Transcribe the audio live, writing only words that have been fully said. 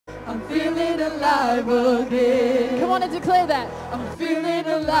I'm feeling alive again. Come on and declare that. I'm feeling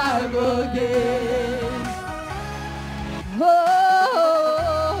alive again.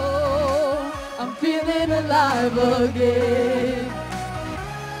 Oh, I'm feeling alive again.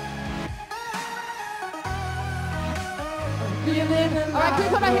 I'm feeling alive. All right, can we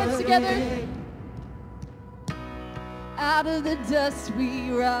put our hands together? again. Out of the dust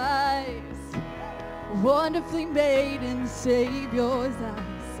we rise, wonderfully made in Savior's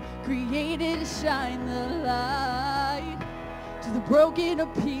eyes, created to shine the light to the broken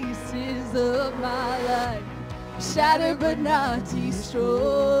pieces of my life, shattered but not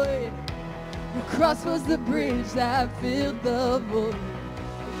destroyed. The cross was the bridge that filled the void.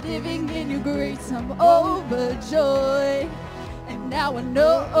 Living in your grace, I'm overjoyed. And now I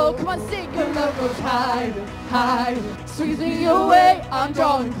know, oh, come on, sing. Your love goes higher, higher, sweeps me away. I'm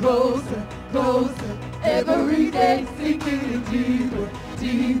drawing closer, closer, every day, sinking deeper,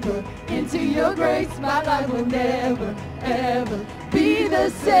 deeper into your grace. My life will never, ever be the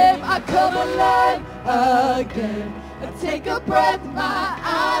same. I come alive again. I take a breath, my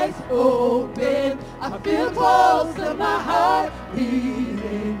eyes open. I feel close to my heart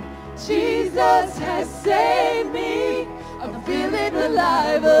beating. Jesus has saved me. I'm feeling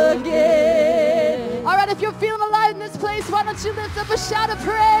alive again. All right, if you're feeling alive in this place, why don't you lift up a shout of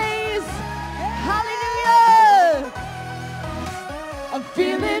praise? Hallelujah! I'm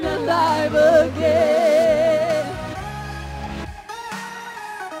feeling alive again.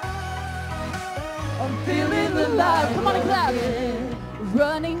 I'm feeling alive. Come on and clap. again.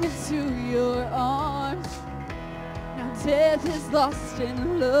 Running into your arms. Now death is lost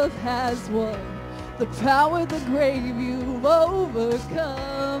and love has won. The power of the grave you've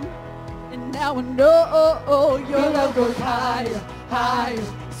overcome. And now I know Your love goes higher, higher,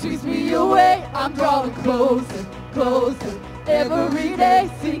 sweeps me away. I'm drawing closer, closer, every day,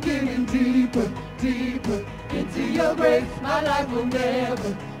 sinking in deeper, deeper into your grace. My life will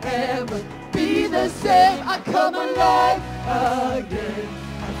never, ever be the same. I come alive again.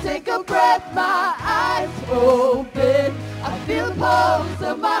 I take a breath, my eyes open. I feel the pulse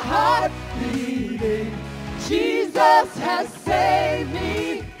of my heart beating. Jesus has saved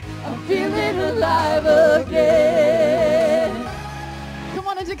me. I'm feeling alive again. come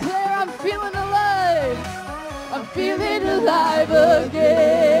on and declare, I'm feeling alive. I'm feeling alive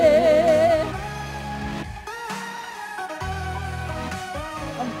again.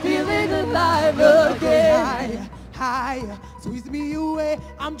 I'm feeling alive again. Higher, higher, squeeze me away.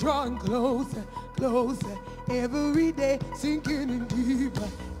 I'm drawing closer, closer, every day, sinking in deeper,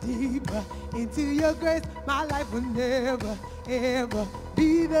 deeper into your grace. My life will never, ever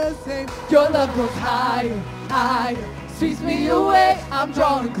be the same. Your love goes higher, higher, sweeps me away. I'm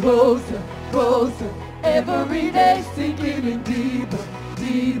drawing closer, closer, every day, sinking in deeper,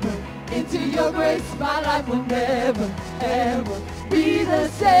 deeper into your grace. My life will never, ever be the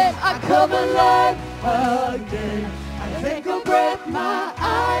same. I come alive again. I take a breath, my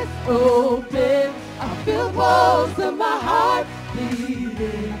eyes open. I feel the pulse of my heart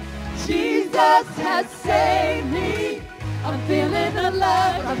beating. Jesus has saved me. I'm feeling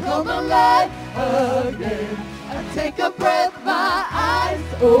alive. I come alive again. I take a breath, my eyes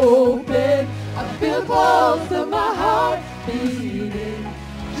open. I feel the pulse of my heart beating.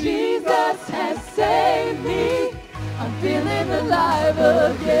 Jesus has saved me. I'm feeling alive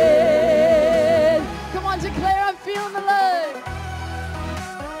again. Come on, declare, I'm feeling alive.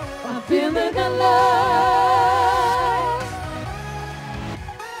 I'm feeling alive.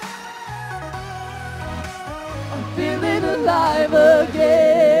 I'm feeling alive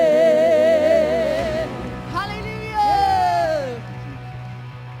again. Hallelujah!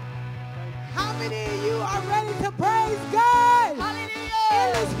 How many of you are ready to praise God? Hallelujah!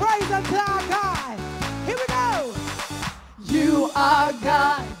 And let's praise unto our God. Here we go. You are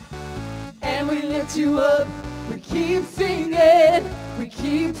God, and we lift you up. We keep singing, we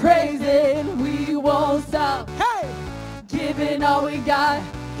keep praising, we won't stop. Hey, Giving all we got,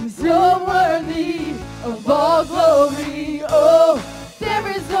 'cause you're worthy of all glory. Oh, there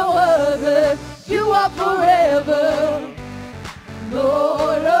is no other, you are forever.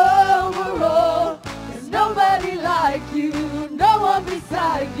 Lord over all, there's nobody like you, no one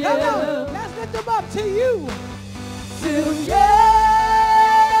beside you. come on, let's lift them up to you. To you,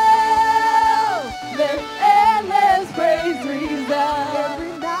 let endless praise resound.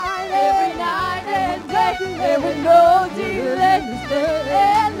 Every night, Every night and day, there with no delay, let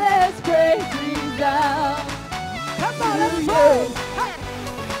endless praise resound. come on, let's To praise. you. Hey.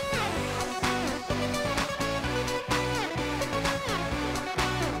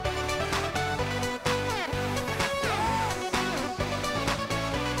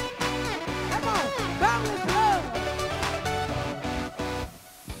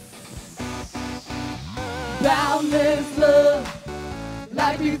 boundless love,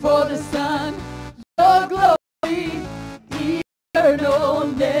 like before the sun. Your glory, eternal,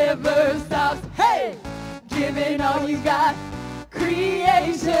 never stops. Hey, giving all you got.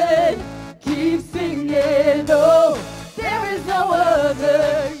 Creation, keep singing. Oh, there is no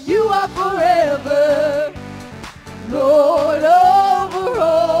other. You are forever, Lord over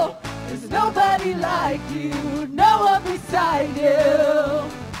all. There's nobody like you, no one beside you.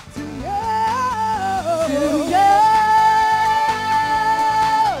 To you,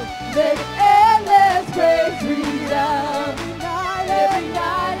 let endless praise resound. Every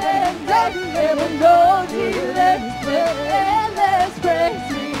night and day, there will no delay. Let endless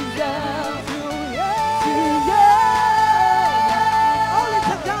praise resound. To you, Only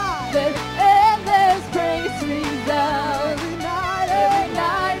to God. let endless praise resound. Every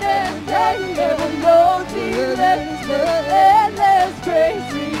night and day, there will no delay. Let endless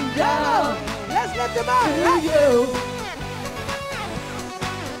praise resound. Let's lift him up. To Hey. you.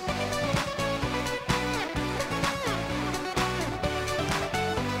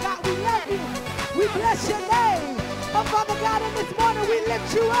 God, we love you. We bless your name. Oh, Father God, in this morning we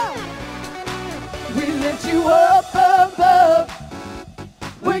lift you up. We lift you up above.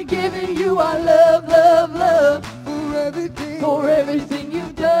 We're giving you our love, love, love. For everything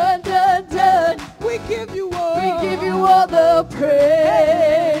you've done, done, done. We give you all. We give you all the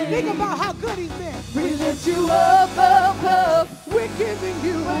praise. Think about how good he's been. We lift you up above. We're giving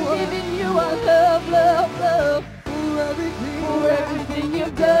you We're giving you our love, love, love. For everything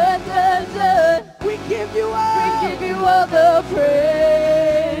you've done, done, done. We give you all. We give you all the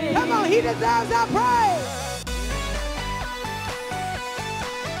praise. Come on, he deserves our praise.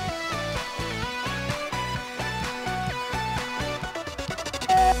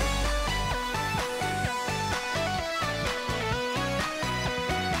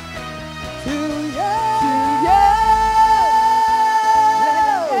 To you.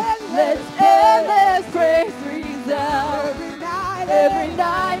 Let's endless praise resound. Every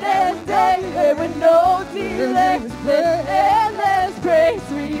night and day, there with no delay. Let endless praise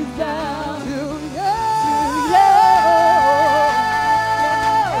resound. To you.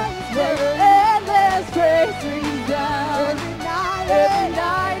 Let endless praise resound. Every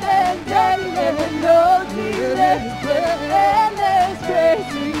night and day, there with no delay. Let endless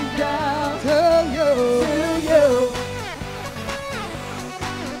praise resound. To you.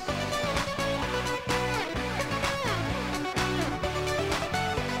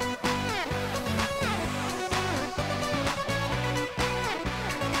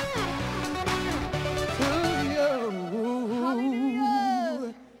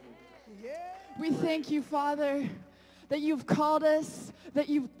 We thank you, Father, that you've called us, that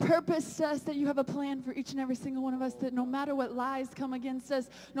you've purposed us, that you have a plan for each and every single one of us, that no matter what lies come against us,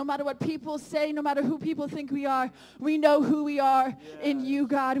 no matter what people say, no matter who people think we are, we know who we are in you,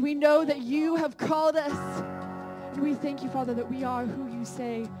 God. We know that you have called us. And we thank you, Father, that we are who you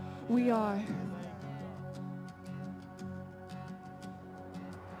say we are.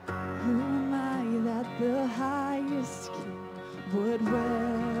 Who am I that the highest king would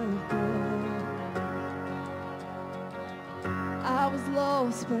welcome? I was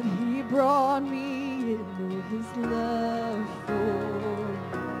lost, but he brought me into his love for me.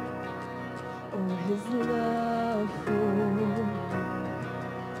 Oh, his love for me.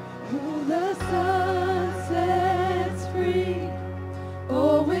 Who the Son sets free,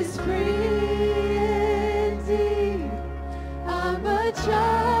 oh, is free indeed. I'm a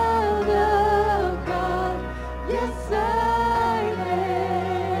child of God, yes I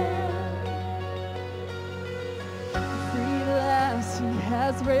am. Free at last, he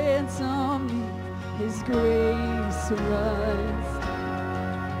has ransomed me, his grace runs.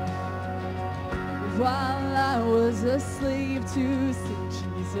 While I was a slave to sin,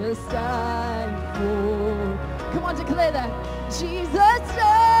 Jesus died for. Come on, declare that. Jesus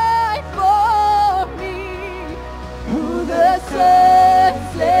died for me. Who the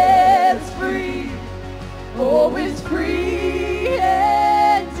Son sets free, oh, is free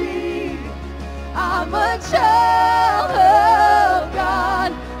indeed. I'm a child of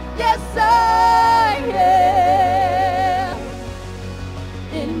God, yes I am.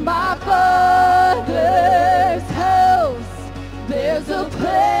 In my Father's house, there's a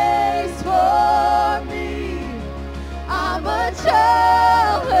place for me. I'm a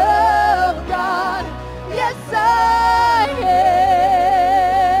child of God, yes I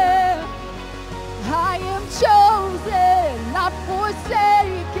am. I am chosen, not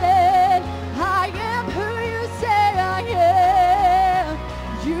forsaken. I am who you say I am.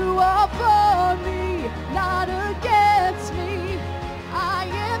 You are for me, not against me. I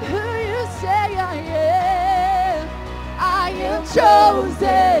am who you say I am.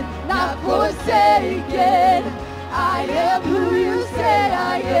 chosen, not forsaken. I am who you say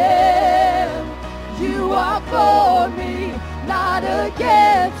I am. You are for me, not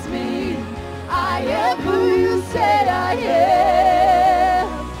against me. I am who you say I am.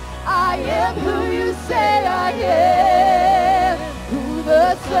 I am who you say I am. Who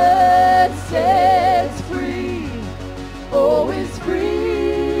the Son sets free, oh, is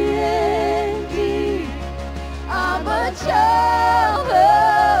free indeed. I'm a child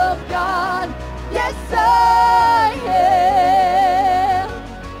of God, yes I am.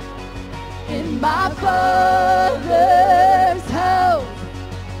 In my Father's house,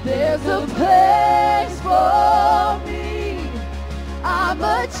 there's a place for me. I'm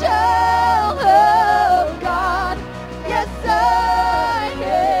a child of God, yes I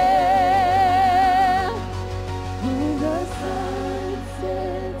am. Who the Son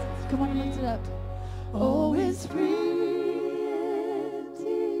sets, come on, lift it up. Oh, it's free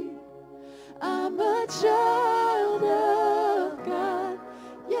indeed. I'm a child of God,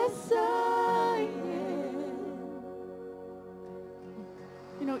 yes I am.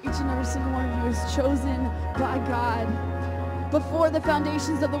 You know, each and every single one of you is chosen by God. Before the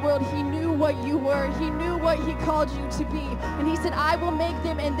foundations of the world, he knew what you were. He knew what he called you to be. And he said, I will make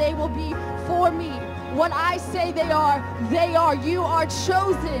them and they will be for me. What I say they are, they are. You are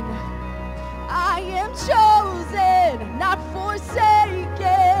chosen. I am chosen, not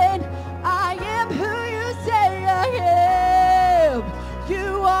forsaken. I am who you say I am.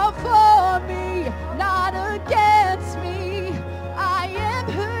 You are for me, not against me. I am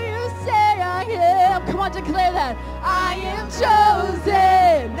who you say I am. Come on, declare that. I am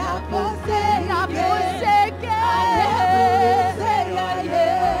chosen, not forsaken. Not forsaken. I am who you say I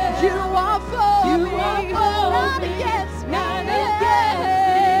am. You are for me, not against me. Not against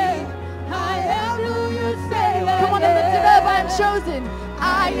me. I am who you say I am. Come on and lift it up. I am chosen.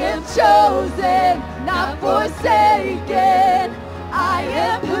 I am chosen, not forsaken. I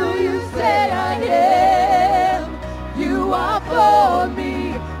am who you say I am. You are for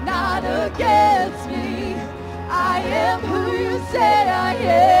me, not against me. I am who you say I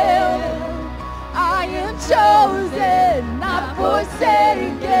am. I am chosen, not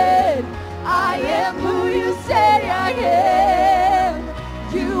forsaken. I am who you say I am.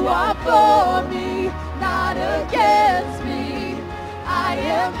 You are for me, not against me. I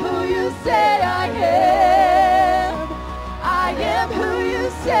am who you say I am. I am who you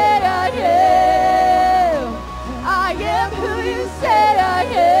say I am. I am who you say I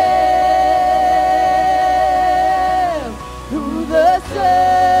am. Who the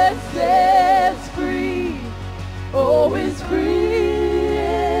Son sets free, oh, is free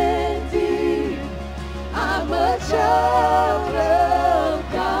indeed. I'm a child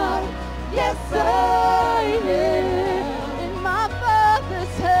of God, yes I am. In my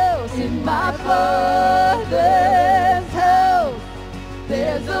Father's house, in my Father's house,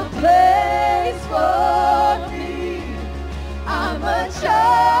 there's a place for me. I'm a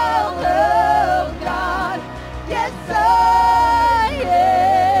child of God, yes I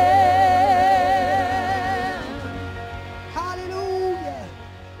am. Hallelujah.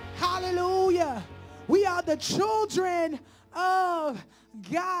 Hallelujah. We are the children of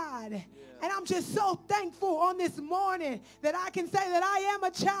God. And I'm just so thankful on this morning that I can say that I am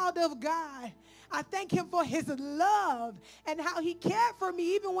a child of God. I thank him for his love and how he cared for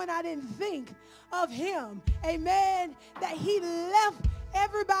me even when I didn't think of him. Amen. That he left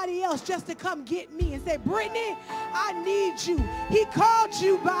everybody else just to come get me and say, Brittany, I need you. He called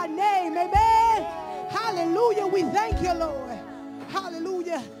you by name. Amen. Hallelujah. We thank you, Lord.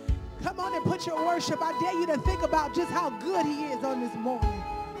 Hallelujah. Come on and put your worship. I dare you to think about just how good he is on this morning.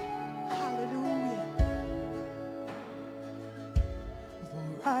 Hallelujah.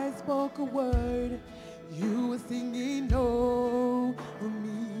 Before I spoke a word, you were singing over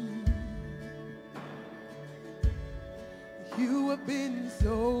me. You have been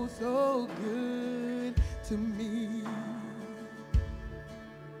so, so good to me.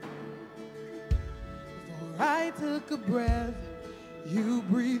 Before I took a breath, you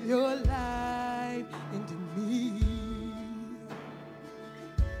breathe your life into me.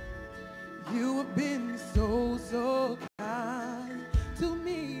 You have been so, so kind to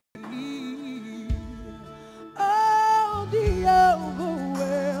me. Oh, the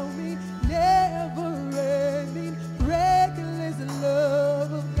overwhelming, never-ending, reckless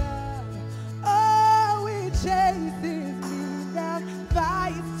love of God. Oh, it chases me down,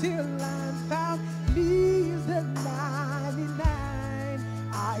 fights till I'm found, leaves the 99.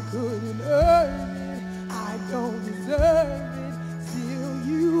 I couldn't earn it, I don't deserve it, still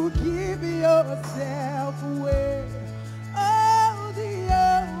you give yourself away. Oh,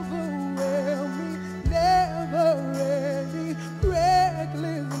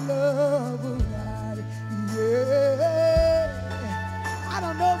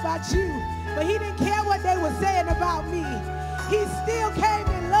 about you, but he didn't care what they were saying about me. He still came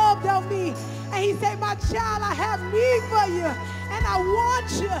and loved on me. And he said, my child, I have need for you. And I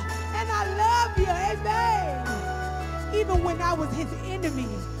want you. And I love you. Amen. Even when I was his enemy.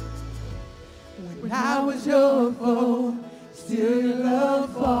 When I was your foe, still your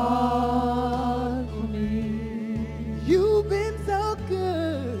love fought for me. You've been so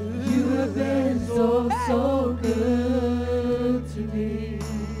good. You have been so, so good to me.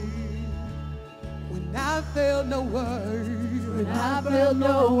 When I felt no worth. When I felt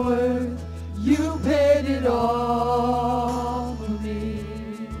no worth, you paid it all for me.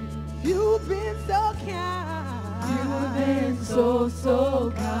 You've been so kind. You have been so,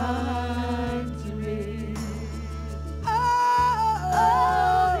 so kind to me.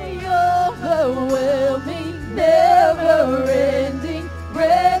 Oh, the overwhelming, never-ending,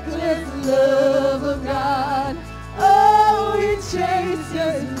 reckless love of God. Oh, it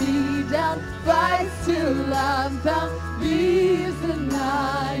chases me down, fights till I'm found, leaves the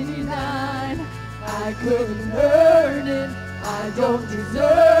 99. I couldn't earn it, I don't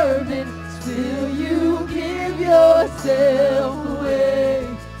deserve it, still you give yourself away.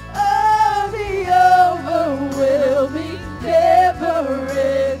 Oh, the overwhelming,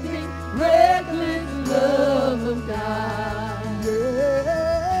 never-ending, reckless love of God.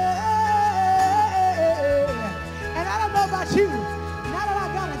 Yeah. And I don't know about you, now that I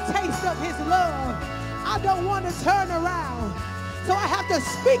got a taste of his love, I don't want to turn around. So I have to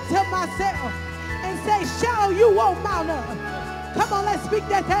speak to myself and say, shadow, you won't mount up. Come on, let's speak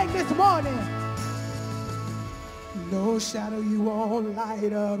that thing this morning. No shadow you won't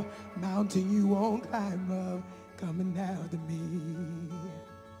light up, mountain you won't climb up, coming after me.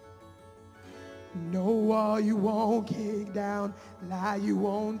 No wall you won't kick down, lie you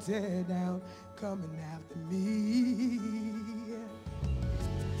won't tear down, coming after me.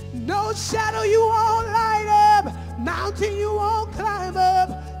 No shadow you won't light up, mountain you won't climb up,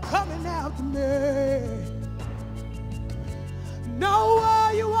 coming after me. No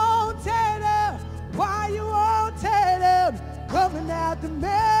wall you won't tear down, why you won't tear down, coming after me.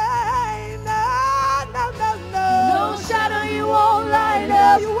 No, no, no, no. No shadow you won't light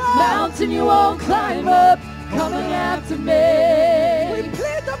up, mountain you won't climb up, coming after me. We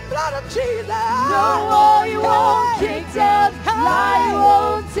plead the blood of Jesus. No wall you won't kick down, lie you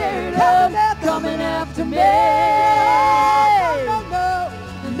won't tear down, coming after me. No, no,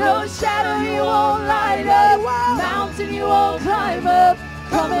 No shadow you won't light up, mountain you won't climb up,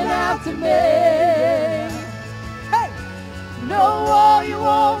 coming after me. hey, No wall you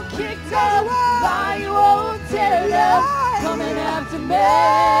won't kick down, lie you won't tear down, coming after me.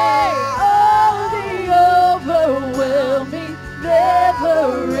 Oh, the overwhelming,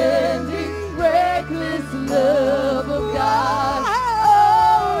 never-ending, reckless love of God.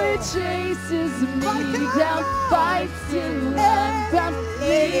 Oh, it chases me down, fights till I'm found,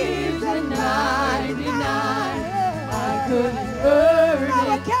 leaves the 99. I couldn't earn it,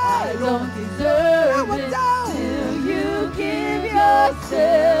 I don't deserve it, till you give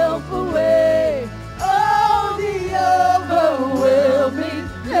yourself away. Oh, the overwhelming,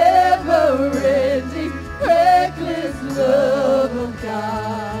 never-ending, reckless love of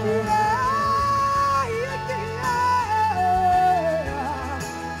God.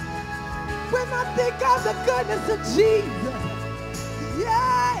 When I think of the goodness of Jesus,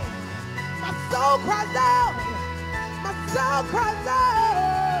 yeah, my soul cries out, my soul cries out.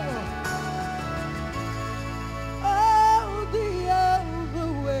 Oh, the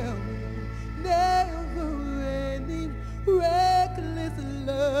overwhelming, never-ending, reckless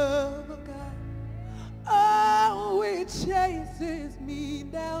love of God. Oh, it chases me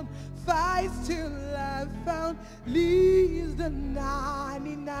down, fights till I'm found, leaves the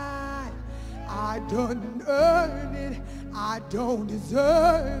 99. I don't earn it, I don't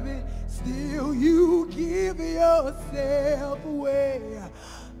deserve it, still you give yourself away.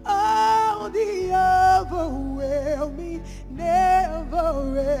 Oh, the overwhelming,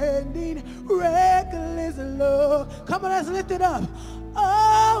 never-ending, reckless love. Come on, let's lift it up.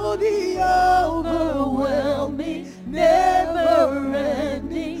 Oh, the overwhelming,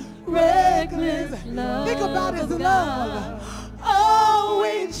 never-ending, reckless love. Think about his love. Oh,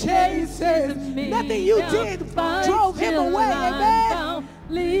 it chases me. Nothing you did drove him away. Amen.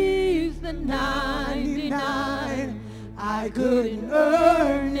 Leaves the 99. I couldn't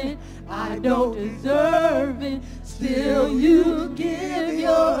earn it, I don't deserve it, still you give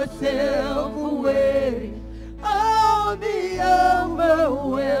yourself away. Oh, the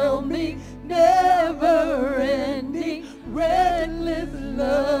overwhelming, never-ending, reckless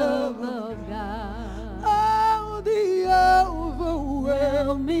love of God. Oh, the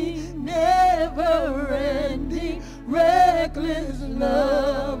overwhelming, overwhelming, never-ending, reckless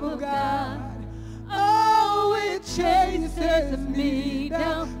love of God. Oh, it chases me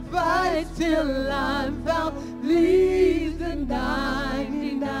down, fights till I'm found, leaves the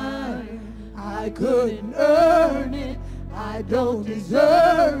 99. I couldn't earn it, I don't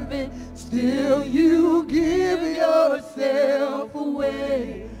deserve it, still you give yourself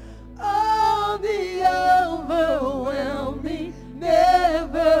away. Oh, the overwhelming,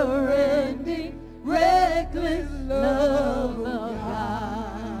 never-ending, reckless love of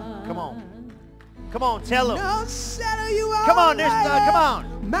God. Come on. Come on, tell them. No shadow you Come on, won't light come up,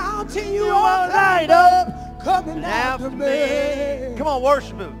 on. mountain you won't light up, coming after me. Come on,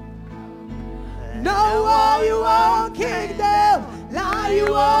 worship him. No wall you won't kick down, lie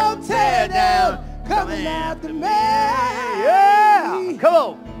you won't tear down, coming after me. Yeah, come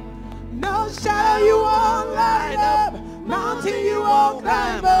on. No shadow you won't light up, mountain you won't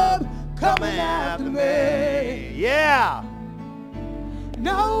climb up, coming after me. Yeah.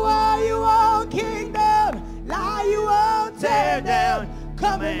 No wall you won't kick down, lie you won't tear down,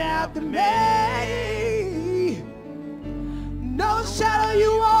 coming after me. No shadow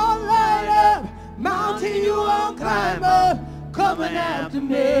you won't light up, mountain you won't climb up, coming after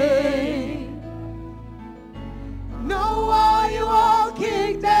me. No wall you won't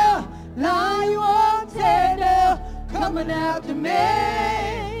kick down, lie you won't tear down, coming after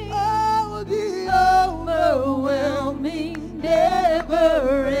me. Oh, the overwhelming,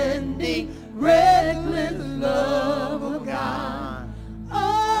 never-ending, reckless love of God.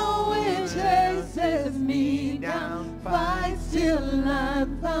 Oh, it chases me down, fights till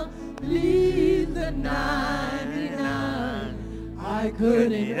I'm found, leaves the 99. I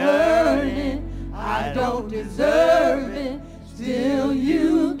couldn't earn it, I don't deserve it, still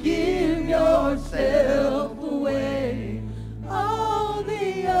you give yourself away. Oh,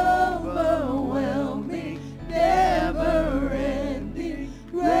 the overwhelming, never-ending,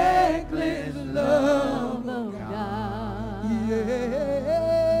 reckless love of God.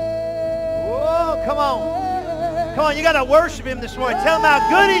 Yeah. Whoa, come on. Come on, you got to worship him this morning. Tell him how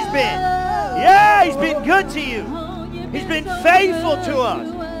good he's been. Yeah, he's been good to you. He's been faithful to us.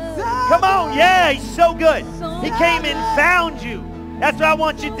 Come on, yeah, he's so good. He came and found you. That's what I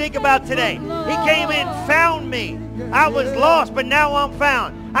want you to think about today. He came and found me. I was lost, but now I'm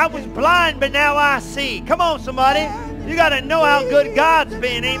found. I was blind, but now I see. Come on, somebody. You got to know how good God's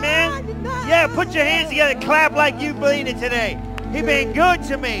been, amen? Yeah, put your hands together, clap like you believe it today. He's been good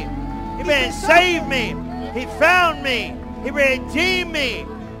to me. He been saved me. He found me. He redeemed me.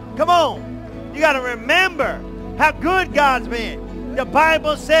 Come on. You got to remember how good God's been. The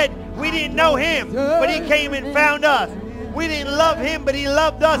Bible said we didn't know him, but he came and found us. We didn't love him, but he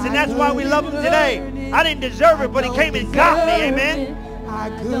loved us, and that's why we love him today. I didn't deserve it, but he came and got me, amen? I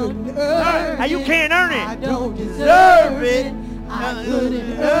couldn't earn it. You can't earn it. I don't deserve it. I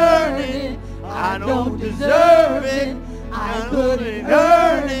couldn't earn it. I don't deserve it. I couldn't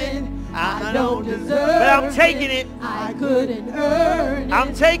earn it. I don't deserve it. But I'm taking it. I couldn't earn it.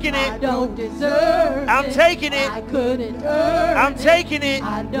 I'm taking it. I don't deserve it. I'm taking it. I couldn't earn it. I'm taking it.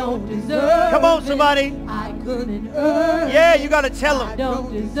 I don't deserve Come on, it. somebody. I couldn't earn it. Yeah, you got to tell I them.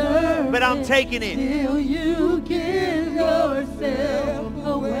 don't deserve But I'm it. taking it. Till you give yourself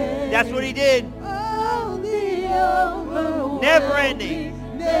away. That's what he did. Oh, the overwhelming, Never ending.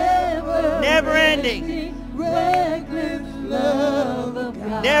 never ending. reckless love of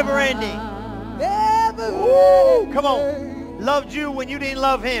God. Never ending. Never Woo, come on. Loved you when you didn't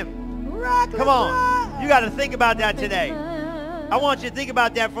love him. Come on. You got to think about that today. I want you to think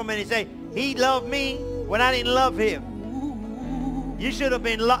about that for a minute and say, he loved me when I didn't love him. You should have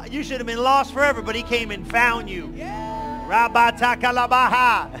been lost forever, but he came and found you.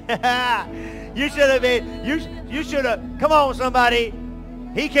 You should have been, you should have, come on somebody.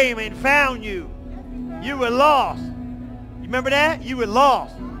 He came and found you. You were lost. You remember that? You were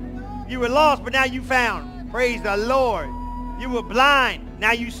lost. You were lost, but now you found. Praise the Lord. You were blind.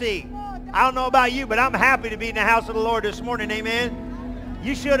 Now you see. I don't know about you, but I'm happy to be in the house of the Lord this morning. Amen.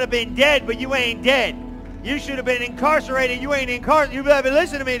 You should have been dead, but you ain't dead. You should have been incarcerated. You ain't incarcerated. You better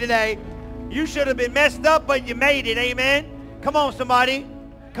listen to me today. You should have been messed up, but you made it. Amen. Come on, somebody.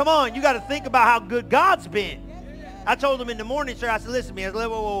 Come on. You got to think about how good God's been. I told him in the morning, sir, I said, listen to me. I said,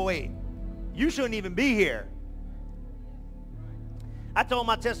 wait. You shouldn't even be here. I told him,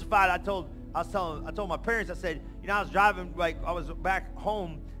 I testified. I told my parents, I said, you know, I was driving, like I was back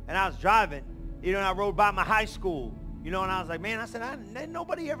home, and I was driving, you know, and I rode by my high school, you know, and I was like, man, I said,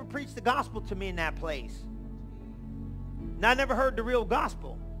 nobody ever preached the gospel to me in that place. And I never heard the real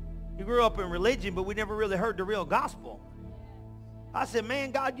gospel. We grew up in religion, but we never really heard the real gospel. I said,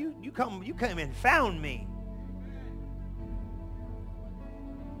 man, God, you came and found me.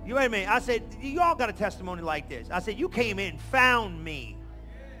 You wait a minute. I said, you all got a testimony like this. I said, you came in and found me.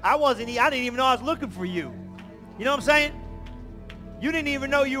 I didn't even know I was looking for you. You know what I'm saying? You didn't even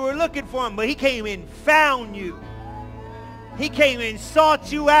know you were looking for him, but he came in and found you. He came and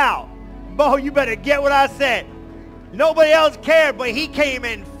sought you out. Bo, you better get what I said. Nobody else cared, but he came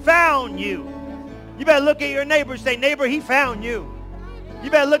and found you. You better look at your neighbor and say, neighbor, he found you.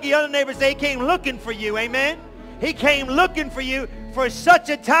 You better look at your other neighbor and say, he came looking for you. Amen? He came looking for you for such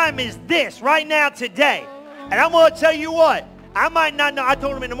a time as this, right now, today. And I'm going to tell you what. I might not know. I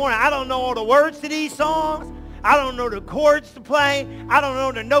told him in the morning, I don't know all the words to these songs. I don't know the chords to play. I don't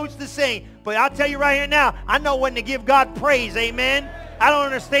know the notes to sing. But I'll tell you right here now, I know when to give God praise. Amen? I don't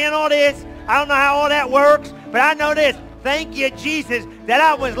understand all this. I don't know how all that works. But I know this. Thank you, Jesus, that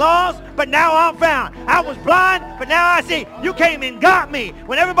I was lost, but now I'm found. I was blind, but now I see. You came and got me.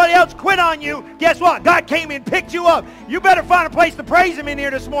 When everybody else quit on you, guess what? God came and picked you up. You better find a place to praise him in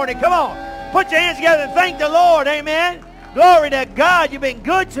here this morning. Come on. Put your hands together and thank the Lord. Amen. Glory to God. You've been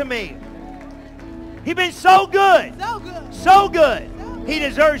good to me. He's been so good. So good. So good. He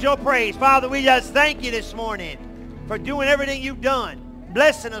deserves your praise. Father, we just thank you this morning for doing everything you've done.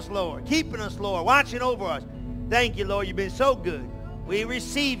 Blessing us, Lord. Keeping us, Lord. Watching over us. Thank you, Lord. You've been so good. We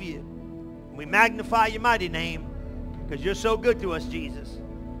receive you. We magnify your mighty name because you're so good to us, Jesus.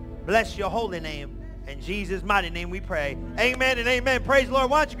 Bless your holy name. In Jesus' mighty name we pray. Amen and amen. Praise the Lord.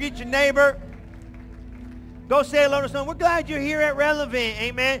 Why don't you greet your neighbor? Go say hello to someone. We're glad you're here at Relevant.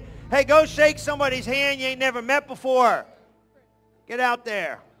 Amen. Hey, go shake somebody's hand you ain't never met before. Get out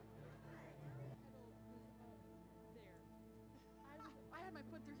there. I had my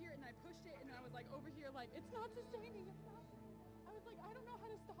foot through here and I pushed it and I was like over here like it's not sustaining. It's not. I was like I don't know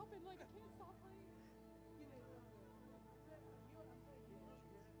how to stop it. Like I can't stop playing.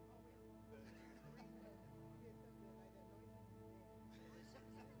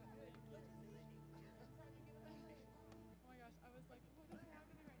 Oh my gosh, I was like, what is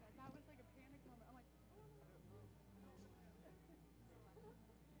happening right now? That was like a panic moment. I'm like,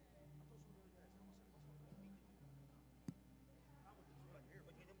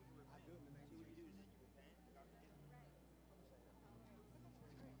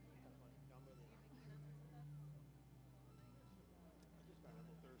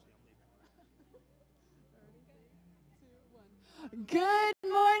 Good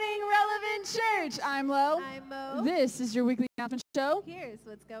morning, Relevant Church. I'm Lo. I'm Mo. This is your weekly announcement show. Here's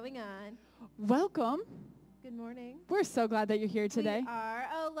what's going on. Welcome. Good morning. We're so glad that you're here today. We are.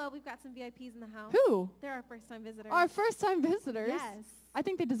 Oh, Lo, we've got some VIPs in the house. Who? They're our first-time visitors. Our first-time visitors? Yes. I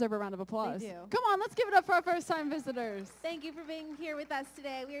think they deserve a round of applause. They do. Come on, let's give it up for our first-time visitors. Thank you for being here with us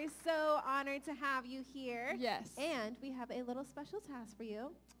today. We are so honored to have you here. Yes. And we have a little special task for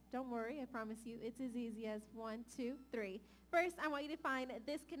you. Don't worry, I promise you, it's as easy as 1, 2, 3. First, I want you to find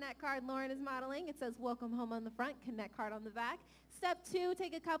this Connect card Lauren is modeling. It says Welcome Home on the front, Connect card on the back. Step 2,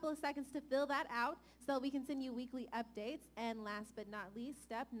 take a couple of seconds to fill that out so we can send you weekly updates. And last but not least,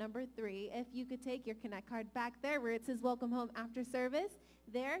 step number 3, if you could take your Connect card back there where it says Welcome Home after service,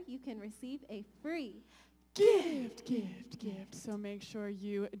 there you can receive a free gift. So make sure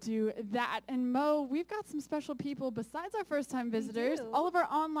you do that. And Mo, we've got some special people besides our first-time visitors, do. all of our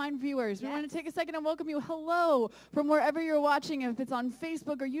online viewers. We Yes. want to take a second and welcome you. Hello from wherever you're watching. If it's on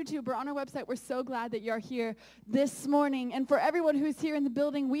Facebook or YouTube or on our website, we're so glad that you're here this morning. And for everyone who's here in the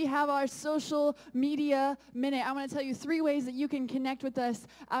building, we have our social media minute. I want to tell you 3 ways that you can connect with us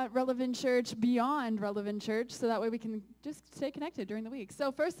at Relevant Church, beyond Relevant Church, so that way we can just stay connected during the week.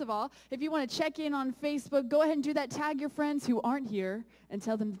 So first of all, if you want to check in on Facebook, go ahead and do that. Tag your friends who aren't here and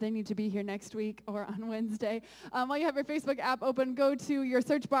tell them that they need to be here next week or on Wednesday. While you have your Facebook app open, go to your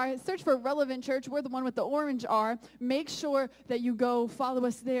search bar, search for Relevant Church. We're the one with the orange R. Make sure that you go follow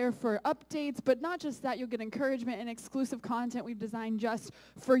us there for updates, but not just that, you'll get encouragement and exclusive content we've designed just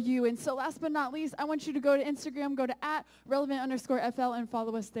for you. And so last but not least, I want you to go to Instagram, go to @relevant_FL and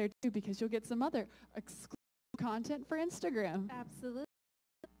follow us there too, because you'll get some other exclusive content for Instagram. Absolutely.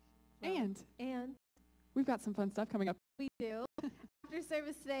 And we've got some fun stuff coming up. We do. After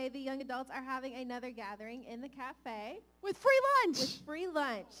service today, the young adults are having another gathering in the cafe With free lunch. with free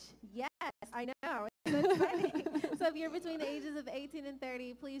lunch. Yes, I know. It's so exciting. So if you're between the ages of 18 and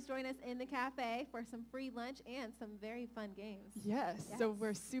 30, please join us in the cafe for some free lunch and some very fun games. Yes, so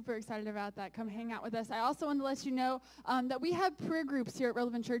we're super excited about that. Come hang out with us. I also want to let you know that we have prayer groups here at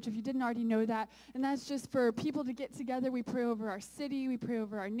Relevant Church, if you didn't already know that. And that's just for people to get together. We pray over our city. We pray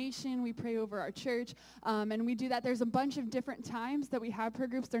over our nation. We pray over our church. And we do that. There's a bunch of different times that we have prayer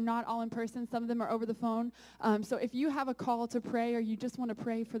groups. They're not all in person. Some of them are over the phone. So if you have a call to pray or you just want to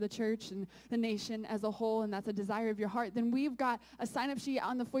pray for the church and the nation as a whole, and that's a desire of your heart, then we've got a sign-up sheet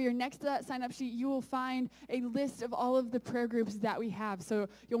on the foyer. Next to that sign-up sheet, you will find a list of all of the prayer groups that we have. So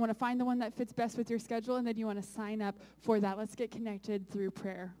you'll want to find the one that fits best with your schedule, and then you want to sign up for that. Let's get connected through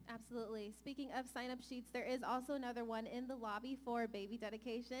prayer. Absolutely. Speaking of sign-up sheets, there is also another one in the lobby for baby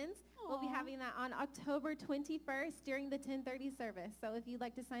dedications. Aww. We'll be having that on October 21st during the 10:30 service. So if you'd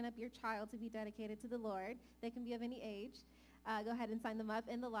like to sign up your child to be dedicated to the Lord, they can be of any age. Go ahead and sign them up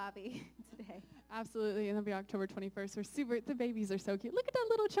in the lobby today. Absolutely, and it'll be October 21st. The babies are so cute. Look at that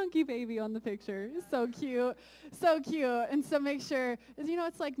little chunky baby on the picture. It's so cute, so cute. And so make sure,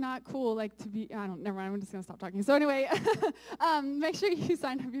 it's like not cool, like to be, never mind, I'm just gonna stop talking. So anyway, make sure you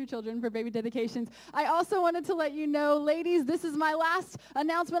sign up your children for baby dedications. I also wanted to let you know, ladies, this is my last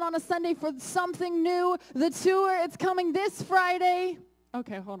announcement on a Sunday for something new. The tour, it's coming this Friday.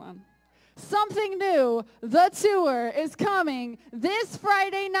 Okay, hold on. Something new. The tour is coming this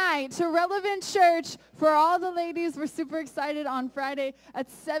Friday night to Relevant Church for all the ladies. We're super excited on Friday at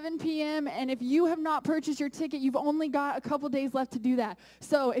 7 p.m. And if you have not purchased your ticket, you've only got a couple days left to do that.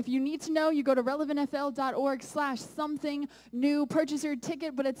 So if you need to know, you go to relevantfl.org/something new. Purchase your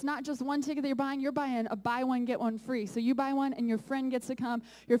ticket, but it's not just one ticket that you're buying. You're buying a buy one, get one free. So you buy one and your friend gets to come.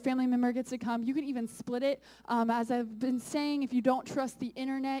 Your family member gets to come. You can even split it. As I've been saying, if you don't trust the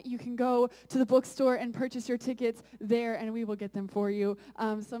internet, you can go to the bookstore and purchase your tickets there, and we will get them for you.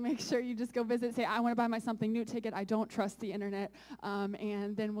 So make sure you just go visit, say, I want to buy my something new ticket. I don't trust the internet,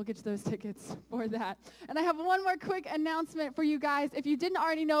 and then we'll get you those tickets for that. And I have one more quick announcement for you guys. If you didn't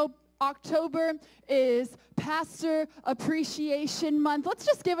already know, October is Pastor Appreciation Month. Let's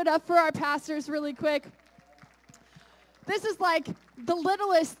just give it up for our pastors really quick. This is like the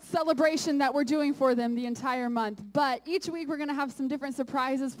littlest celebration that we're doing for them the entire month. But each week we're going to have some different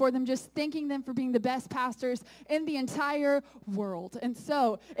surprises for them, just thanking them for being the best pastors in the entire world. And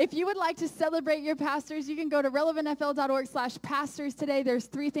so if you would like to celebrate your pastors, you can go to relevantfl.org/pastors today. There's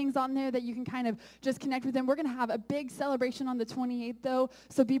 3 things on there that you can kind of just connect with them. We're going to have a big celebration on the 28th, though,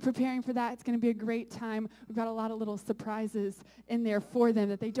 so be preparing for that. It's going to be a great time. We've got a lot of little surprises in there for them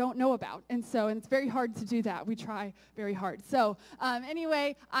that they don't know about. And it's very hard to do that. We try very hard. So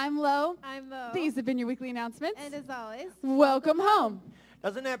anyway, I'm Lo. I'm Mo. These have been your weekly announcements. And as always, welcome home.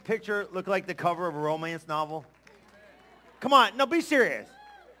 Doesn't that picture look like the cover of a romance novel? Come on, no, be serious.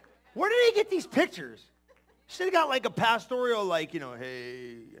 Where did they get these pictures? Should have got like a pastoral, like,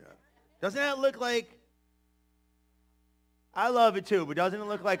 hey, Doesn't that look like, I love it too, but doesn't it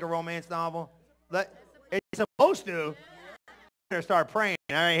look like a romance novel? It's supposed to. I'm going to start praying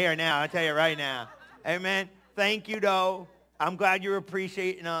right here now. I'll tell you right now. Amen. Thank you, though. I'm glad you're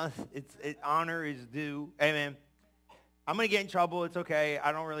appreciating us. Honor is due. Amen. I'm going to get in trouble. It's okay.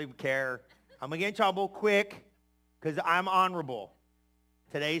 I don't really care. I'm going to get in trouble quick because I'm honorable.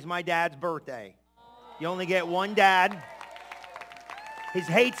 Today's my dad's birthday. You only get one dad. He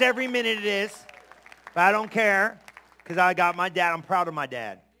hates every minute of this, but I don't care because I got my dad. I'm proud of my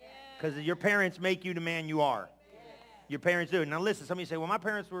dad because your parents make you the man you are. Your parents do. Now, listen, some of you say, well, my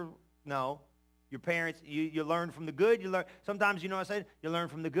parents were, no. Your parents, you learn from the good. Sometimes, what I said? You learn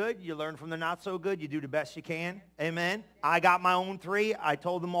from the good. You learn from the not so good. You do the best you can. Amen. I got my own 3. I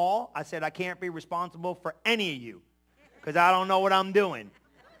told them all. I said, I can't be responsible for any of you because I don't know what I'm doing.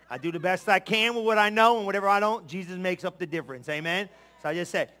 I do the best I can with what I know, and whatever I don't, Jesus makes up the difference. Amen. So I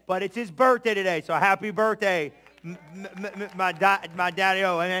just said, but it's his birthday today, so happy birthday, my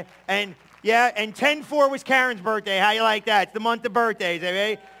daddy-o. Amen. And 10/4 was Karen's birthday. How you like that? It's the month of birthdays.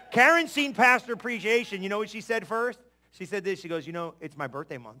 Amen. Karen's seen Pastor Appreciation. You know what she said first? She said this. She goes, it's my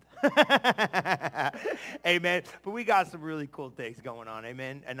birthday month. Amen. But we got some really cool things going on.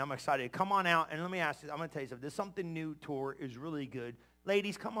 Amen. And I'm excited. Come on out. And let me ask you, I'm going to tell you something. This Something New tour is really good.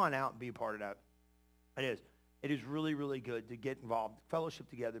 Ladies, come on out and be a part of that. It is. It is really, really good to get involved, fellowship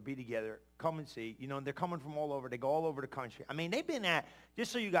together, be together, come and see. They're coming from all over. They go all over the country. I mean, they've been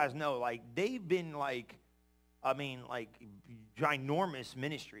just so you guys know, they've been ginormous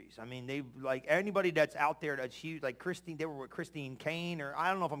ministries. I mean, they've, anybody that's out there that's huge, like Christine, they were with Christine Kane, or I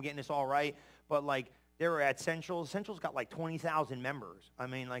don't know if I'm getting this all right, but they were at Central. Central's got 20,000 members. I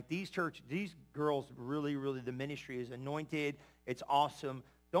mean, these girls really, really, the ministry is anointed. It's awesome.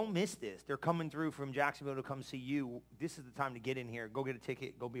 Don't miss this. They're coming through from Jacksonville to come see you. This is the time to get in here. Go get a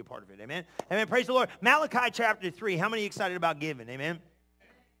ticket. Go be a part of it. Amen? Amen. Praise the Lord. Malachi chapter 3. How many are excited about giving? Amen?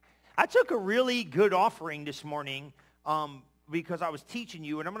 I took a really good offering this morning because I was teaching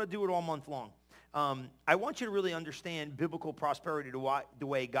you, and I'm going to do it all month long. I want you to really understand biblical prosperity the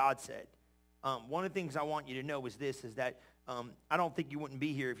way God said. One of the things I want you to know is this, is that I don't think you wouldn't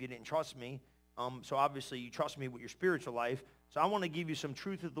be here if you didn't trust me. So obviously you trust me with your spiritual life. So I want to give you some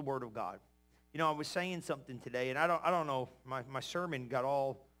truth of the Word of God. You know, I was saying something today, and I don't know, my sermon got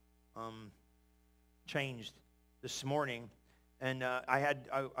all changed this morning, and I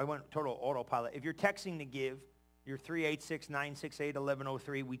went total autopilot. If you're texting to give, you're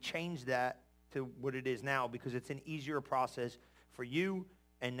 386-968-1103. We changed that to what it is now because it's an easier process for you,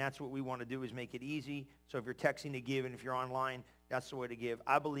 and that's what we want to do is make it easy. So if you're texting to give and if you're online, that's the way to give.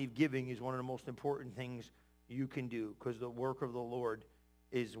 I believe giving is one of the most important things you can do because the work of the Lord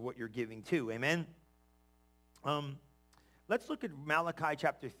is what you're giving to. Amen? Let's look at Malachi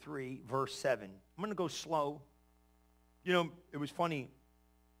chapter 3, verse 7. I'm going to go slow. You know, it was funny.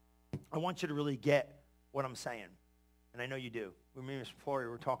 I want you to really get what I'm saying. And I know you do. Me and Miss Flory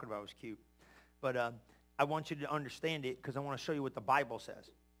were talking about it. It was cute. But I want you to understand it because I want to show you what the Bible says.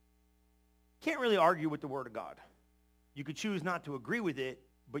 Can't really argue with the Word of God. You could choose not to agree with it,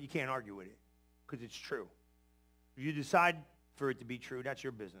 but you can't argue with it because it's true. If you decide for it to be true, that's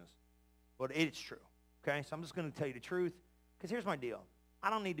your business. But it's true. Okay? So I'm just going to tell you the truth because here's my deal. I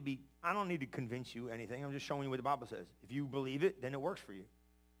don't need to convince you anything. I'm just showing you what the Bible says. If you believe it, then it works for you.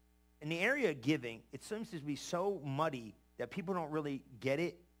 In the area of giving, it seems to be so muddy that people don't really get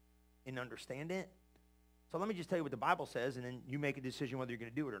it and understand it. So let me just tell you what the Bible says, and then you make a decision whether you're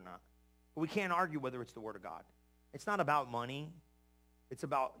going to do it or not. But we can't argue whether it's the Word of God. It's not about money. It's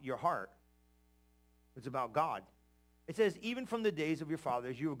about your heart. It's about God. It says, even from the days of your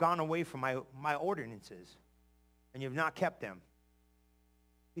fathers, you have gone away from my ordinances, and you have not kept them.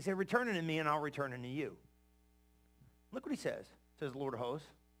 He said, return unto me, and I'll return unto you. Look what he says the Lord of hosts.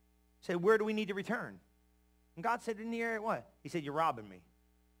 He said, where do we need to return? And God said, in the area, what? He said, you're robbing me.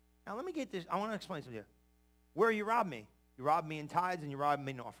 Now, let me get this. I want to explain something to you. Where are you robbing me? You robbed me in tithes, and you robbed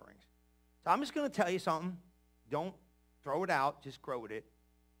me in offerings. So I'm just going to tell you something. Don't throw it out. Just grow with it.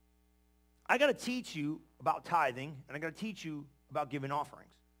 I got to teach you about tithing, and I got to teach you about giving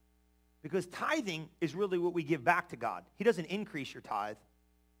offerings. Because tithing is really what we give back to God. He doesn't increase your tithe.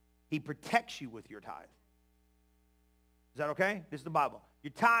 He protects you with your tithe. Is that okay? This is the Bible.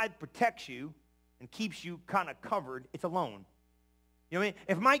 Your tithe protects you and keeps you kind of covered. It's a loan. You know what I mean?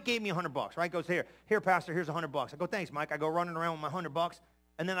 If Mike gave me $100, right? Goes, here, Pastor, here's $100. I go, thanks, Mike. I go running around with my $100,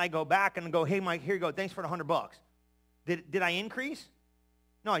 and then I go back and go, hey, Mike, here you go. Thanks for the $100. Did I increase?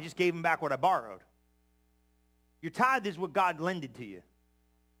 No, I just gave him back what I borrowed. Your tithe is what God lended to you.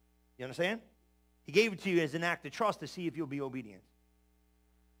 You understand? He gave it to you as an act of trust to see if you'll be obedient.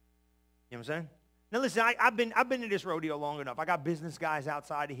 You know what I'm saying? Now listen, I've been to this rodeo long enough. I got business guys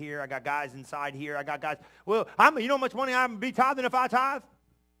outside of here. I got guys inside here. I got guys. Well, you know how much money I'm be tithing if I tithe?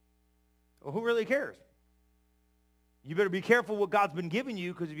 Well, who really cares? You better be careful what God's been giving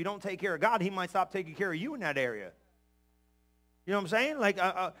you, because if you don't take care of God, He might stop taking care of you in that area. You know what I'm saying? Like,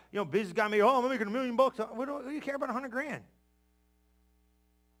 business guy may, I'm making $1 million. What do you care about $100,000?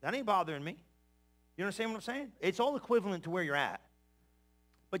 That ain't bothering me. You understand what I'm saying? It's all equivalent to where you're at.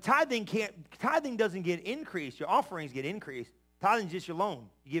 But tithing doesn't get increased. Your offerings get increased. Tithing's just your loan.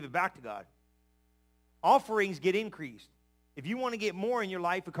 You give it back to God. Offerings get increased. If you want to get more in your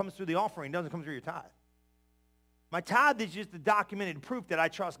life, it comes through the offering. It doesn't come through your tithe. My tithe is just the documented proof that I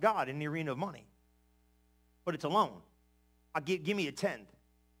trust God in the arena of money. But it's a loan. Give me a tenth.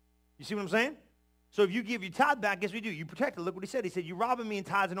 You see what I'm saying? So if you give your tithe back, guess what you do? You protect it. Look what he said. He said, you're robbing me in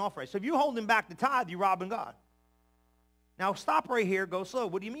tithes and offerings. So if you're holding back the tithe, you're robbing God. Now stop right here. Go slow.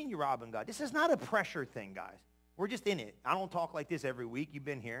 What do you mean you're robbing God? This is not a pressure thing, guys. We're just in it. I don't talk like this every week. You've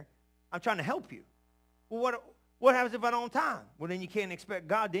been here. I'm trying to help you. Well, what happens if I don't tithe? Well, then you can't expect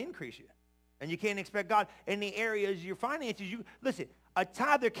God to increase you. And you can't expect God in the areas of your finances. Listen, a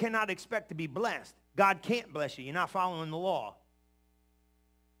tither cannot expect to be blessed. God can't bless you. You're not following the law.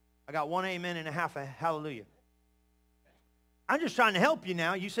 I got one amen and a half a hallelujah. I'm just trying to help you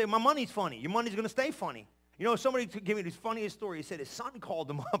now. You say, my money's funny. Your money's going to stay funny. You know, somebody gave me this funniest story. He said his son called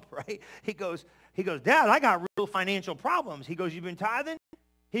him up, right? He goes, Dad, I got real financial problems. He goes, you've been tithing?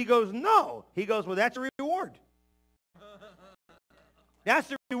 He goes, no. He goes, well, that's a reward. That's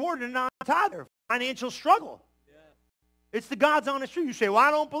the reward of a non-tither, financial struggle. Yeah. It's the God's honest truth. You say, well, I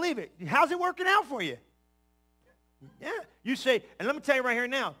don't believe it. How's it working out for you? Yeah. You say, and let me tell you right here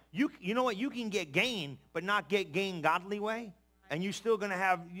now, you know what? You can get gain, but not get gain godly way. And you're still going to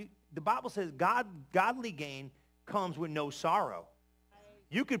have, the Bible says godly gain comes with no sorrow.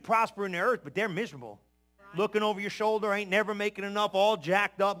 You could prosper in the earth, but they're miserable. Looking over your shoulder, ain't never making enough, all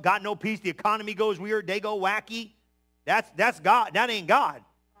jacked up, got no peace. The economy goes weird, they go wacky. That's God. That ain't God.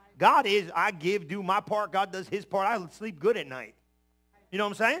 God is, I give, do my part. God does his part. I sleep good at night. You know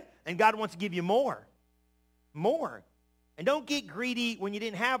what I'm saying? And God wants to give you more. More. And don't get greedy when you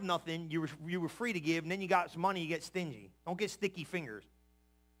didn't have nothing. You were free to give, and then you got some money, you get stingy. Don't get sticky fingers.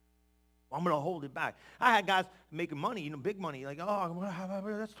 Well, I'm going to hold it back. I had guys making money, big money. Like, oh,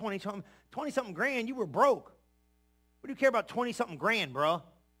 that's 20-something grand. You were broke. What do you care about 20-something grand, bro?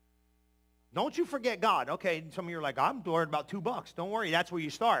 Don't you forget God. Okay, some of you are like, I'm worried about $2. Don't worry, that's where you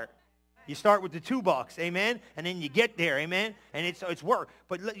start. You start with the $2, amen? And then you get there, amen? And it's work.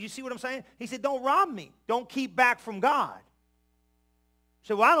 But you see what I'm saying? He said, don't rob me. Don't keep back from God.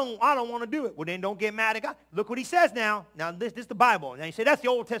 So well, I don't want to do it. Well, then don't get mad at God. Look what he says now. Now, this is the Bible. Now, you say, that's the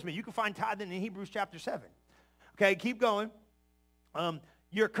Old Testament. You can find tithing in Hebrews chapter 7. Okay, keep going.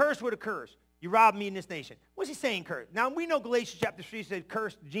 You're cursed with a curse. You robbed me in this nation. What's he saying, curse? Now, we know Galatians chapter 3 says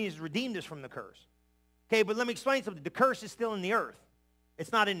curse. Jesus redeemed us from the curse. Okay, but let me explain something. The curse is still in the earth.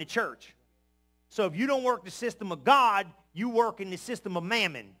 It's not in the church. So if you don't work the system of God, you work in the system of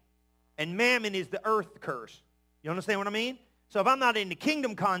mammon. And mammon is the earth curse. You understand what I mean? So if I'm not in the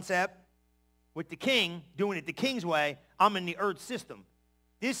kingdom concept with the king, doing it the king's way, I'm in the earth system.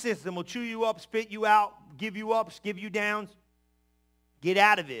 This system will chew you up, spit you out, give you ups, give you downs. Get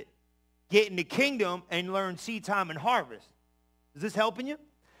out of it. Get in the kingdom and learn seed time and harvest. Is this helping you?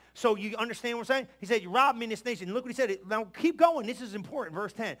 So you understand what I'm saying? He said, you robbed me in this nation. Look what he said. Now keep going. This is important.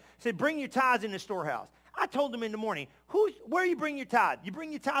 Verse 10. He said, bring your tithes in the storehouse. I told him in the morning, where you bring your tithe? You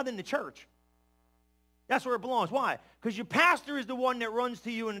bring your tithe in the church. That's where it belongs. Why? Because your pastor is the one that runs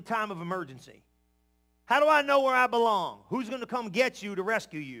to you in a time of emergency. How do I know where I belong? Who's going to come get you to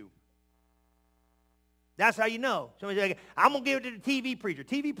rescue you? That's how you know. Somebody's like, I'm going to give it to the TV preacher.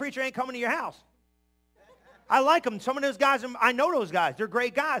 TV preacher ain't coming to your house. I like them. Some of those guys, I know those guys. They're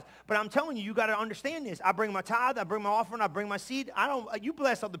great guys. But I'm telling you, you got to understand this. I bring my tithe. I bring my offering. I bring my seed. You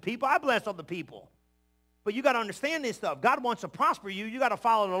bless other people. I bless other people. But you got to understand this stuff. God wants to prosper you. You got to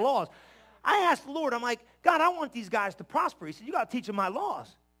follow the laws. I asked the Lord, I'm like, God, I want these guys to prosper. He said, you got to teach them my laws.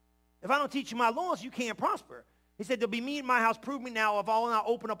 If I don't teach you my laws, you can't prosper. He said, there'll be me in my house. Prove me now if I'll not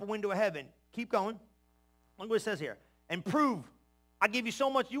open up a window of heaven. Keep going. Look what it says here. And prove. I give you so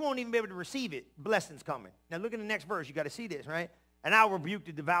much, you won't even be able to receive it. Blessings coming. Now look at the next verse. You got to see this, right? And I'll rebuke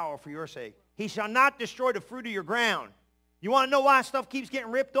the devourer for your sake. He shall not destroy the fruit of your ground. You want to know why stuff keeps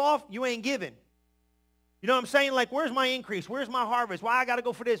getting ripped off? You ain't giving. You know what I'm saying? Like, where's my increase? Where's my harvest? Why I got to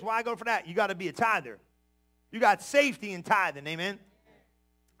go for this? Why I go for that? You got to be a tither. You got safety in tithing, amen?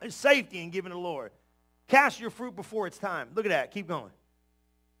 There's safety in giving the Lord. Cast your fruit before it's time. Look at that. Keep going.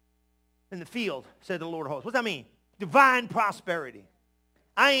 In the field, said the Lord of hosts. What's that mean? Divine prosperity.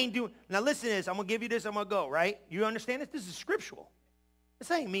 I ain't doing, now listen to this. I'm going to give you this. I'm going to go, right? You understand this? This is scriptural.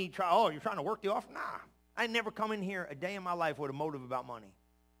 This ain't me you're trying to work the offer. Nah. I never come in here a day in my life with a motive about money.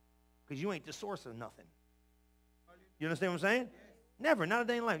 Because you ain't the source of nothing. You understand what I'm saying? Never. Not a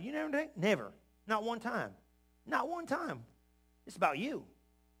day in life. You never? Never. Not one time. Not one time. It's about you.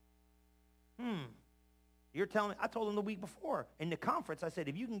 You're telling me, I told him the week before in the conference, I said,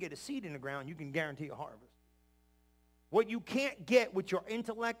 if you can get a seed in the ground, you can guarantee a harvest. What you can't get with your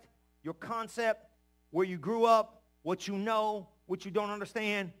intellect, your concept, where you grew up, what you know, what you don't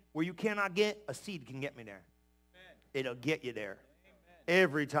understand, where you cannot get, a seed can get me there. Amen. It'll get you there. Amen.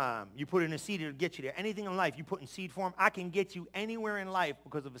 Every time you put in a seed, it'll get you there. Anything in life you put in seed form, I can get you anywhere in life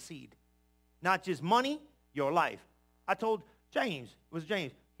because of a seed. Not just money, your life. I told James, it was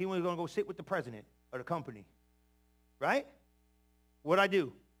James, he was going to go sit with the president of the company. Right? What'd I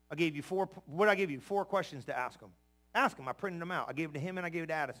do? I gave you four questions to ask him. Ask him. I printed them out. I gave it to him and I gave it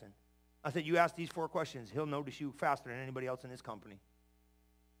to Addison. I said, you ask these 4 questions, he'll notice you faster than anybody else in this company.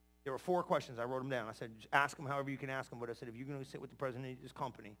 There were 4 questions. I wrote them down. I said, just ask him however you can ask him. But I said, if you're going to sit with the president of this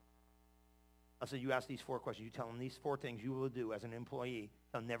company, I said, you ask these 4 questions. You tell him these 4 things you will do as an employee.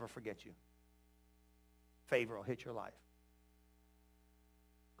 They'll never forget you. Favor will hit your life.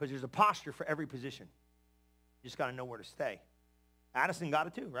 Because there's a posture for every position. You just got to know where to stay. Addison got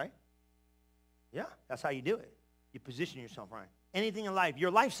it too, right? Yeah, that's how you do it. You position yourself right. Anything in life,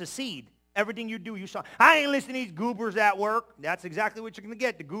 your life's a seed. Everything you do, you saw. I ain't listening to these goobers at work. That's exactly what you're going to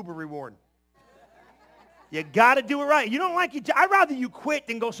get, the goober reward. You got to do it right. You don't like your job. I'd rather you quit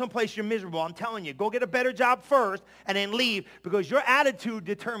than go someplace you're miserable. I'm telling you, go get a better job first and then leave because your attitude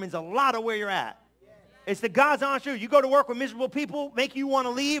determines a lot of where you're at. It's the God's honest truth. You go to work with miserable people, make you want to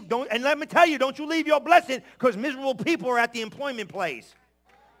leave. And let me tell you, don't you leave your blessing because miserable people are at the employment place.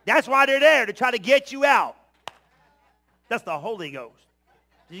 That's why they're there, to try to get you out. That's the Holy Ghost.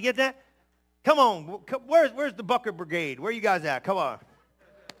 Did you get that? Come on. Where's the Bucket Brigade? Where you guys at? Come on.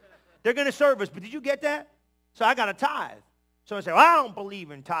 They're going to serve us. But did you get that? So I got a tithe. So I say, well, I don't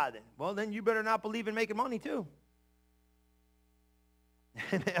believe in tithing. Well, then you better not believe in making money too.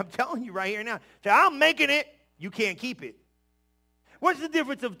 I'm telling you right here now. Say, I'm making it. You can't keep it. What's the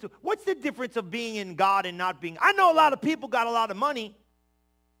difference of being in God and not being? I know a lot of people got a lot of money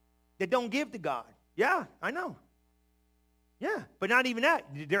that don't give to God. Yeah, I know. Yeah, but not even that.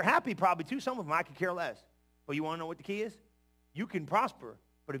 They're happy probably too. Some of them, I could care less. But you want to know what the key is? You can prosper,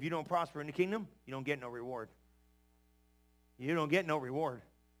 but if you don't prosper in the kingdom, you don't get no reward. You don't get no reward.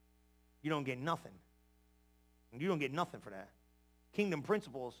 You don't get nothing. You don't get nothing for that. Kingdom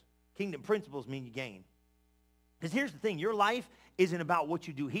principles mean you gain. Because here's the thing, your life isn't about what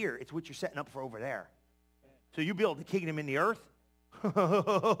you do here, it's what you're setting up for over there. So you build the kingdom in the earth. You're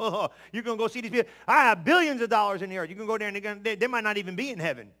going to go see these people. I have billions of dollars in the earth. You can go there and they might not even be in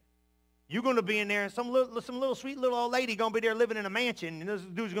heaven. You're going to be in there and some little sweet little old lady going to be there living in a mansion, and this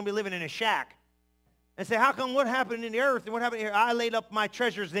dude's going to be living in a shack. And say, how come what happened in the earth and what happened here? I laid up my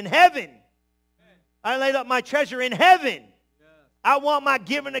treasures in heaven. I laid up my treasure in heaven. I want my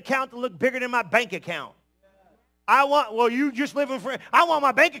giving account to look bigger than my bank account. I want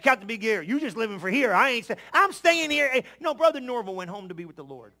my bank account to be bigger. You just living for here. I'm staying here. No, Brother Norval went home to be with the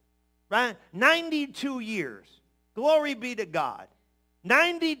Lord. Right? 92 years. Glory be to God.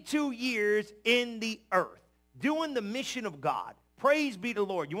 92 years in the earth. Doing the mission of God. Praise be to the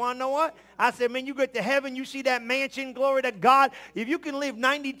Lord. You want to know what? I said, man, you get to heaven, you see that mansion, glory to God. If you can live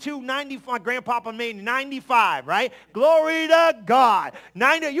 92, 95, my grandpapa made 95, right? Glory to God.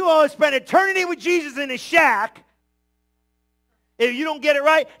 You all spend eternity with Jesus in a shack. If you don't get it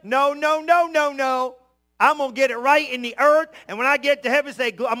right, no. I'm going to get it right in the earth. And when I get to heaven,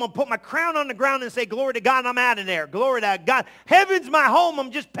 I'm going to put my crown on the ground and say, glory to God, and I'm out of there. Glory to God. Heaven's my home. I'm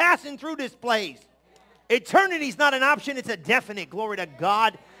just passing through this place. Eternity's not an option, it's a definite. Glory to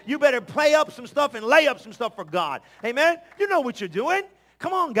God. You better play up some stuff and lay up some stuff for God. Amen? You know what you're doing.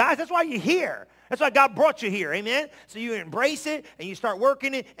 Come on, guys. That's why you're here. That's why God brought you here. Amen? So you embrace it, and you start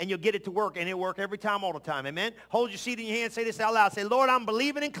working it, and you'll get it to work. And it'll work every time, all the time. Amen? Hold your seed in your hand. Say this out loud. Say, Lord, I'm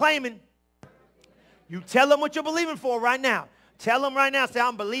believing and claiming. You tell them what you're believing for right now. Tell them right now, say,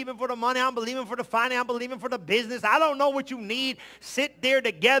 I'm believing for the money, I'm believing for the finance, I'm believing for the business. I don't know what you need. Sit there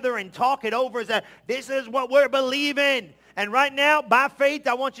together and talk it over. Say, this is what we're believing. And right now, by faith,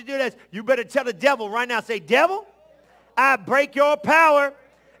 I want you to do this. You better tell the devil right now, say, devil, I break your power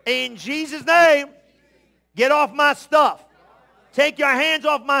in Jesus' name. Get off my stuff. Take your hands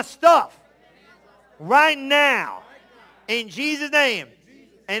off my stuff right now in Jesus' name.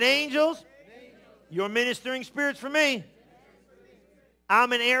 And angels, you're ministering spirits for me.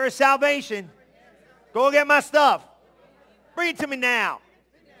 I'm an heir of salvation. Go get my stuff. Bring it to me now.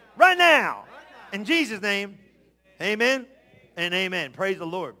 Right now. In Jesus' name. Amen and amen. Praise the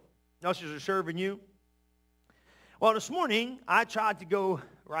Lord. Ushers are serving you. Well, this morning, I tried to go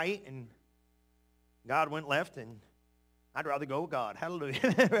right, and God went left, and I'd rather go with God.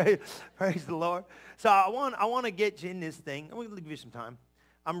 Hallelujah. Praise the Lord. So I want to get you in this thing. I'm going to give you some time.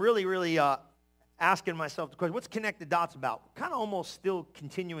 I'm really asking myself the question, what's Connect the Dots about? Kind of almost still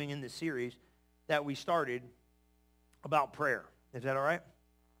continuing in the series that we started about prayer. Is that all right?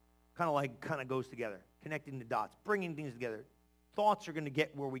 Kind of goes together. Connecting the dots, bringing things together. Thoughts are going to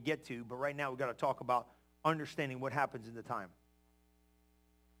get where we get to, but right now we've got to talk about understanding what happens in the time.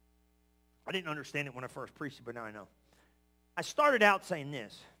 I didn't understand it when I first preached it, but now I know. I started out saying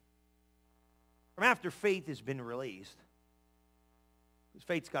this. From after faith has been released, because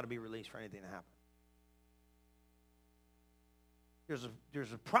faith's got to be released for anything to happen.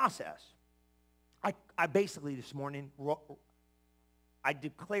 There's a process. I basically this morning, I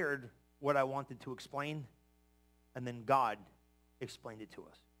declared what I wanted to explain, and then God explained it to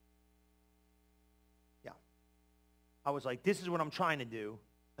us. Yeah. I was like, this is what I'm trying to do,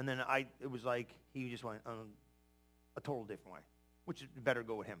 and then it was like he just went a total different way, which is better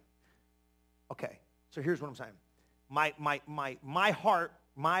go with him. Okay, so here's what I'm saying. My heart,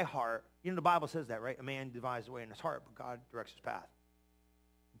 you know the Bible says that, right? A man divides the way in his heart, but God directs his path.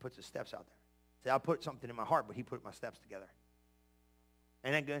 He puts his steps out there. See, I put something in my heart, but he put my steps together.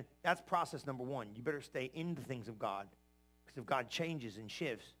 And that's process number one. You better stay in the things of God. Because if God changes and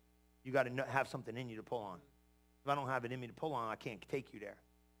shifts, you got to have something in you to pull on. If I don't have it in me to pull on, I can't take you there.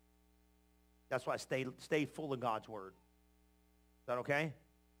 That's why stay full of God's word. Is that okay?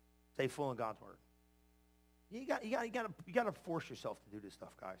 Stay full of God's word. You got to force yourself to do this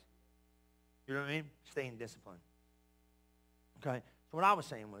stuff, guys. You know what I mean? Stay in discipline. Okay? So what I was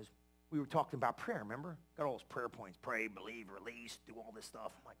saying was, we were talking about prayer, remember? Got all those prayer points. Pray, believe, release, do all this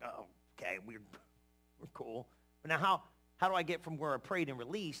stuff. I'm like, oh, okay, we're cool. But now how do I get from where I prayed and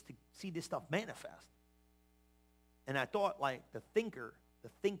released to see this stuff manifest? And I thought, like, the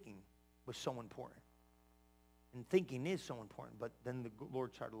thinking was so important. And thinking is so important. But then the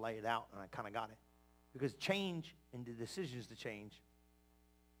Lord started to lay it out, and I kind of got it. Because change and the decisions to change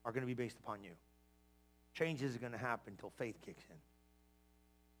are going to be based upon you. Change isn't going to happen until faith kicks in.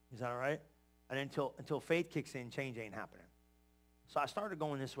 Is that all right? And until faith kicks in, change ain't happening. So I started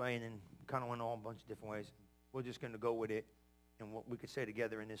going this way, and then kind of went all a bunch of different ways. We're just going to go with it, and what we could say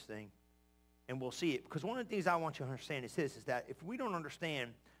together in this thing, and we'll see it. Because one of the things I want you to understand is this, is that if we don't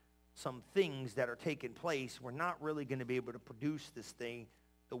understand some things that are taking place, we're not really going to be able to produce this thing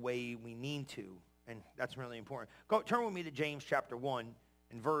the way we need to, and that's really important. Turn with me to James chapter 1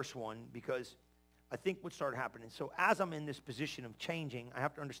 and verse 1, because I think what started happening. So as I'm in this position of changing, I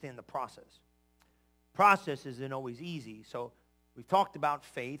have to understand the process. Process isn't always easy. So we talked about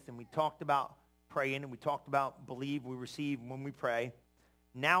faith, and we talked about praying, and we talked about believe, we receive when we pray.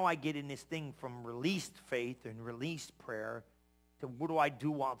 Now I get in this thing from released faith and released prayer to what do I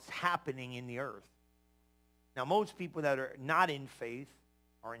do while it's happening in the earth. Now most people that are not in faith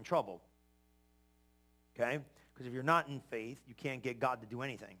are in trouble. Okay? Because if you're not in faith, you can't get God to do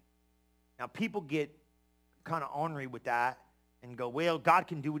anything. Now, people get kind of ornery with that and go, well, God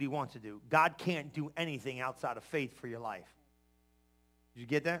can do what he wants to do. God can't do anything outside of faith for your life. Did you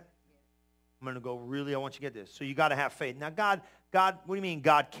get that? I'm going to go, really, I want you to get this. So you got to have faith. Now, God, what do you mean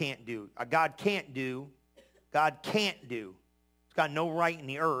God can't do? God can't do. It's got no right in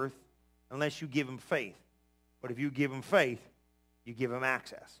the earth unless you give him faith. But if you give him faith, you give him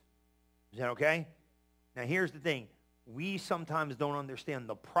access. Is that okay? Now, here's the thing. We sometimes don't understand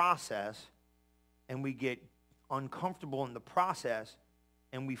the process, and we get uncomfortable in the process,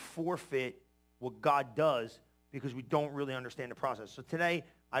 and we forfeit what God does because we don't really understand the process. So today,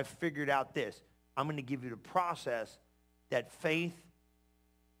 I've figured out this. I'm going to give you the process that faith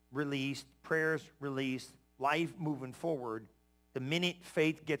released, prayers released, life moving forward. The minute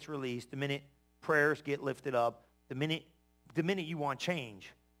faith gets released, the minute prayers get lifted up, the minute you want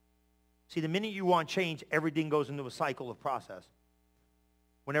change. See, the minute you want change, everything goes into a cycle of process.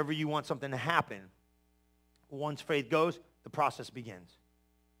 Whenever you want something to happen, once faith goes, the process begins.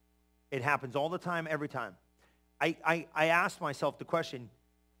 It happens all the time, every time. I asked myself the question,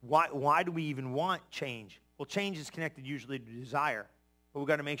 why do we even want change? Well, change is connected usually to desire, but we've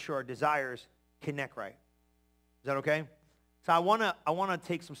got to make sure our desires connect right. Is that okay? So I want to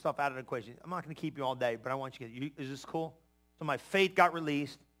take some stuff out of the equation. I'm not going to keep you all day, but I want you to get, is this cool? So my faith got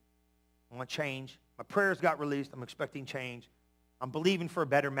released. I want change. My prayers got released. I'm expecting change. I'm believing for a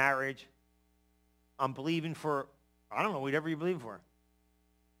better marriage. I'm believing for, I don't know, whatever you believe for.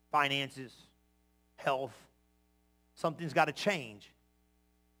 Finances, health. Something's got to change.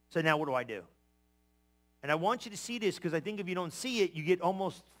 So now what do I do? And I want you to see this because I think if you don't see it, you get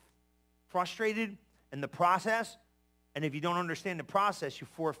almost frustrated in the process. And if you don't understand the process, you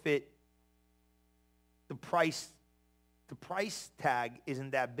forfeit the price. The price tag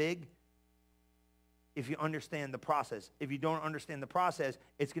isn't that big if you understand the process. If you don't understand the process,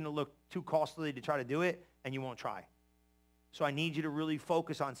 it's going to look too costly to try to do it, and you won't try. So I need you to really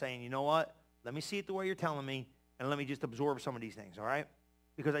focus on saying, you know what? Let me see it the way you're telling me, and let me just absorb some of these things, all right?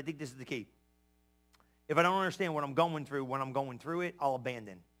 Because I think this is the key. If I don't understand what I'm going through, when I'm going through it, I'll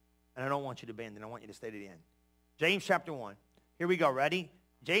abandon. And I don't want you to abandon. I want you to stay to the end. James chapter 1. Here we go. Ready?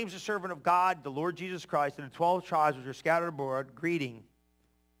 James, the servant of God, the Lord Jesus Christ, and the 12 tribes which are scattered abroad, greeting.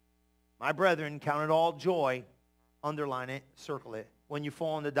 My brethren, count it all joy, underline it, circle it, when you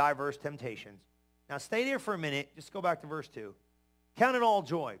fall into diverse temptations. Now stay there for a minute. Just go back to verse 2. Count it all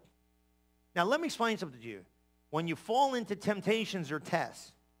joy. Now let me explain something to you. When you fall into temptations or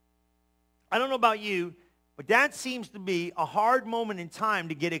tests, I don't know about you, but that seems to be a hard moment in time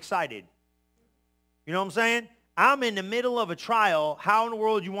to get excited. You know what I'm saying? I'm in the middle of a trial. How in the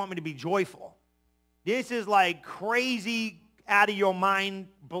world do you want me to be joyful? This is like crazy, out of your mind.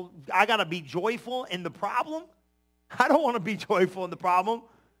 I got to be joyful in the problem? I don't want to be joyful in the problem.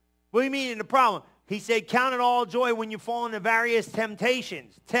 What do you mean in the problem? He said, count it all joy when you fall into various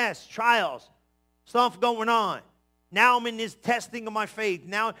temptations, tests, trials, stuff going on. Now I'm in this testing of my faith.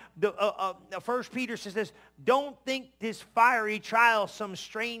 Now, First Peter says this, don't think this fiery trial some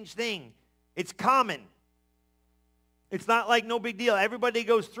strange thing. It's common. It's not like no big deal. Everybody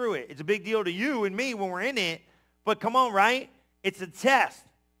goes through it. It's a big deal to you and me when we're in it. But come on, right? It's a test.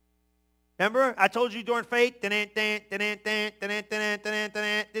 Remember? I told you during faith, this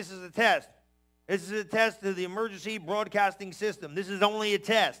is a test. This is a test of the emergency broadcasting system. This is only a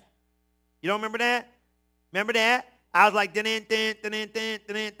test. You don't remember that? Remember that? I was like, this is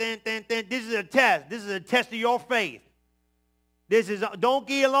a test. This is a test of your faith. Don't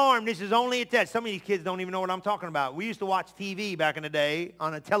get alarmed. This is only a test. Some of these kids don't even know what I'm talking about. We used to watch TV back in the day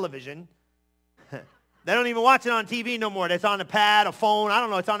on a television. They don't even watch it on TV no more. It's on a pad, a phone. I don't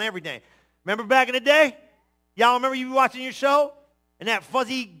know. It's on everything. Remember back in the day? Y'all remember you watching your show? And that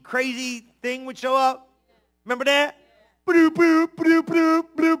fuzzy, crazy thing would show up? Remember that? Bloop, bloop, bloop, bloop,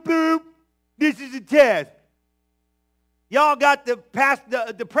 bloop, bloop. This is a test. Y'all got the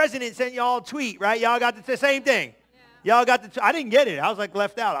president sent y'all a tweet, right? Y'all got the same thing. Yeah. Y'all got I didn't get it. I was like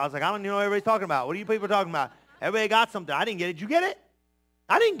left out. I was like, I don't even know what everybody's talking about. What are you people talking about? Everybody got something. I didn't get it. Did you get it?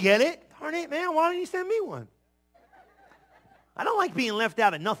 I didn't get it. Darn it, man. Why didn't you send me one? I don't like being left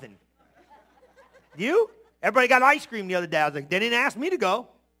out of nothing. You? Everybody got ice cream the other day. I was like, they didn't ask me to go.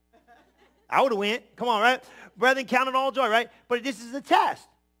 I would have went. Come on, right? Brethren, count it all joy, right? But this is a test.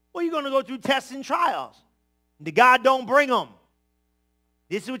 Well, you're going to go through tests and trials. The God don't bring them.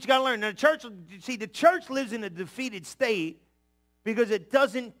 This is what you got to learn. Now, the church lives in a defeated state because it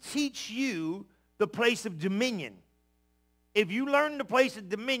doesn't teach you the place of dominion. If you learn the place of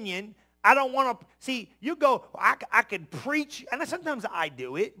dominion, I don't want to see you go. I could preach, and sometimes I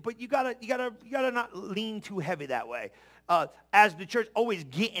do it, but you gotta not lean too heavy that way. As the church always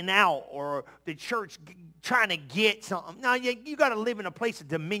getting out, or the church trying to get something. No, you got to live in a place of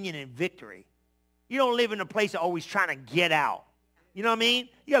dominion and victory. You don't live in a place of always trying to get out. You know what I mean?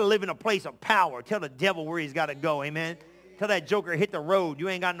 You got to live in a place of power. Tell the devil where he's got to go, amen? Tell that joker, hit the road. You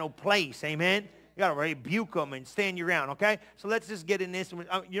ain't got no place, amen? You got to rebuke them and stand your ground, okay? So let's just get in this.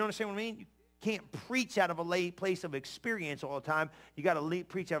 You understand what I mean? You can't preach out of a place of experience all the time. You got to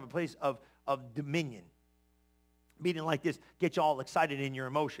preach out of a place of dominion. Meeting like this gets you all excited in your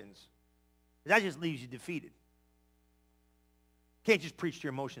emotions. That just leaves you defeated. Can't just preach to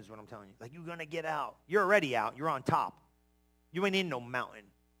your emotions, what I'm telling you. Like, you're going to get out. You're already out. You're on top. You ain't in no mountain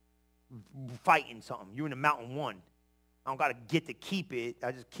fighting something. You're in the mountain one. I don't got to get to keep it.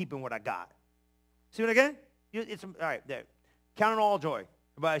 I just keeping what I got. See what I get? All right, there. Count it all joy.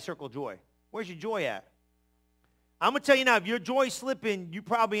 Everybody circle joy. Where's your joy at? I'm going to tell you now, if your joy's slipping, you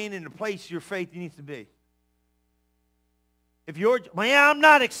probably ain't in the place your faith needs to be. If I'm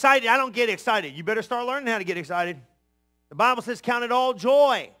not excited. I don't get excited. You better start learning how to get excited. The Bible says count it all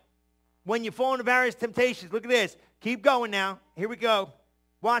joy when you fall into various temptations. Look at this. Keep going now. Here we go.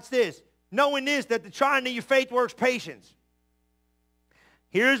 Watch this. Knowing this, that the trying of your faith works patience.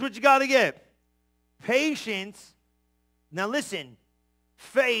 Here's what you got to get. Patience. Now listen.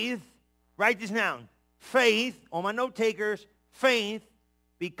 Faith. Write this down. Faith, all my note takers, faith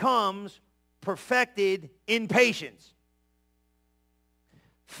becomes perfected in patience.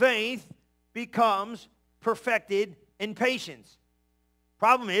 Faith becomes perfected in patience.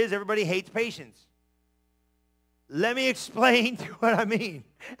 Problem is, everybody hates patience. Let me explain to what I mean.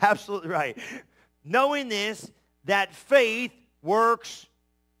 Absolutely right. Knowing this, that faith works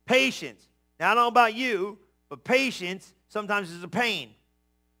patience. Now, I don't know about you, but patience sometimes is a pain.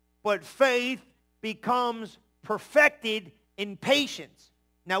 But faith becomes perfected in patience.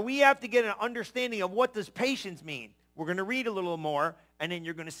 Now, we have to get an understanding of what does patience mean. We're going to read a little more, and then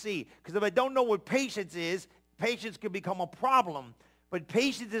you're going to see. Because if I don't know what patience is, patience could become a problem. But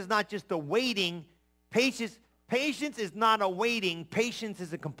patience is not just a waiting. Patience is not a waiting. Patience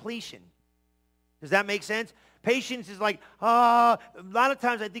is a completion. Does that make sense? Patience is like, a lot of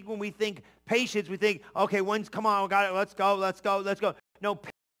times I think when we think patience, we think, okay, come on, we got it, let's go, let's go, let's go. No,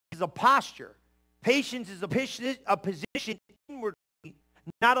 patience is a posture. Patience is a position inwardly,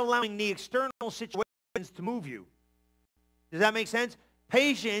 not allowing the external situations to move you. Does that make sense?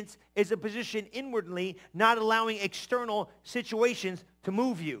 Patience is a position inwardly, not allowing external situations to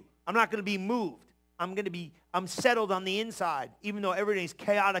move you. I'm not going to be moved. I'm settled on the inside, even though everything's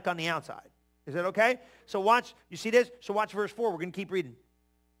chaotic on the outside. Is that okay? So watch, you see this? So watch verse 4. We're going to keep reading.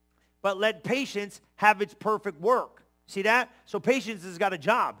 But let patience have its perfect work. See that? So patience has got a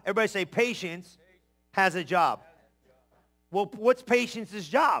job. Everybody say patience has a job. Well, what's patience's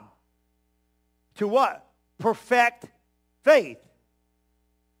job? To what? Perfect faith.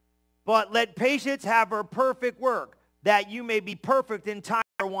 But let patience have her perfect work, that you may be perfect, entire,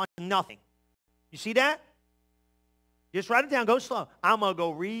 wanting nothing. You see that? Just write it down. Go slow. I'm going to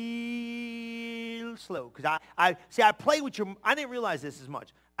go real slow. Because I play with your, I didn't realize this as much.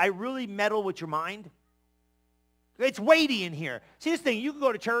 I really meddle with your mind. It's weighty in here. See this thing, you can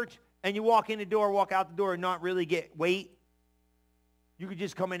go to church and you walk in the door, walk out the door and not really get weight. You could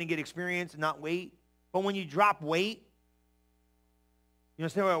just come in and get experience and not wait. But when you drop weight, you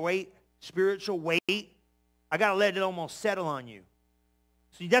understand what weight? Spiritual weight. I got to let it almost settle on you.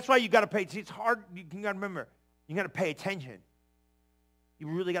 So that's why you got to pay. See, it's hard. You got to remember, you got to pay attention. You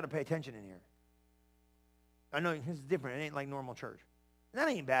really got to pay attention in here. I know this is different. It ain't like normal church. And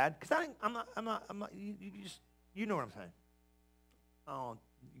that ain't bad, because I'm not, you know what I'm saying. Oh,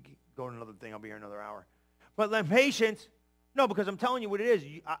 you go to another thing. I'll be here another hour. But then patience, no, because I'm telling you what it is.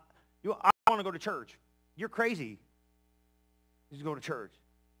 I want to go to church. You're crazy. Just go to church.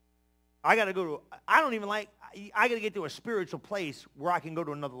 I got to go to, I got to get to a spiritual place where I can go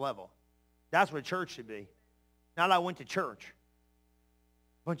to another level. That's what church should be. Not that I went to church.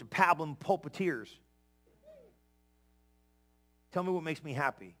 A bunch of pablum pulpiteers. Tell me what makes me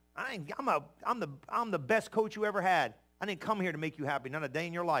happy. I'm the best coach you ever had. I didn't come here to make you happy, not a day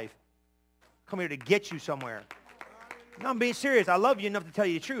in your life. I come here to get you somewhere. No, I'm being serious. I love you enough to tell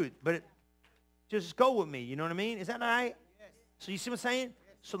you the truth, but just go with me. You know what I mean? Is that all right? Yes. So you see what I'm saying?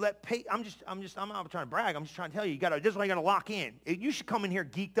 So I'm not trying to brag. I'm just trying to tell you, this is why you got to lock in. You should come in here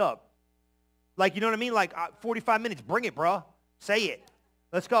geeked up. Like, you know what I mean? Like 45 minutes. Bring it, bro. Say it.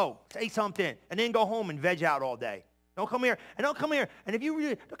 Let's go. Say something. And then go home and veg out all day. Don't come here. And if you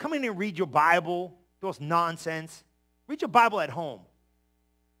really, don't come in here and read your Bible. Those nonsense. Read your Bible at home.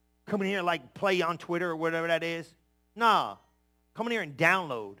 Come in here and like play on Twitter or whatever that is. Nah. Come in here and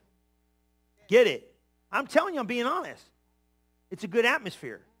download. Get it. I'm telling you, I'm being honest. It's a good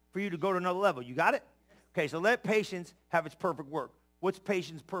atmosphere for you to go to another level. You got it? Okay, so let patience have its perfect work. What's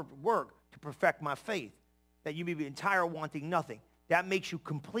patience' perfect work? To perfect my faith, that you may be entire, wanting nothing. That makes you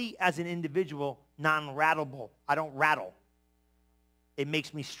complete as an individual, non-rattleable. I don't rattle. It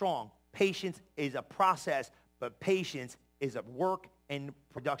makes me strong. Patience is a process, but patience is a work and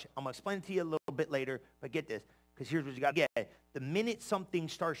production. I'm going to explain it to you a little bit later, but get this, because here's what you got to get. The minute something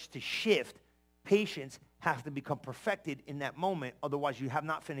starts to shift, patience has to become perfected in that moment, otherwise you have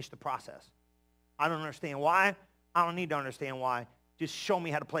not finished the process. I don't understand why. I don't need to understand why. Just show me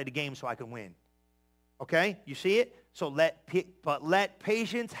how to play the game so I can win. Okay? You see it? So let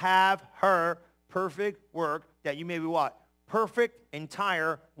patience have her perfect work, that you may be what? Perfect,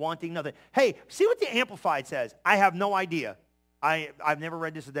 entire, wanting nothing. Hey, see what the Amplified says. I have no idea. I've never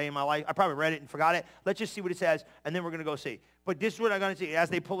read this a day in my life. I probably read it and forgot it. Let's just see what it says, and then we're going to go see. But this is what I'm going to see as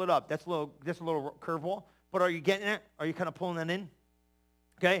they pull it up. That's a little curveball. But are you getting it? Are you kind of pulling that in?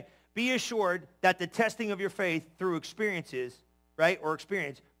 Okay? Be assured that the testing of your faith through experiences, right, or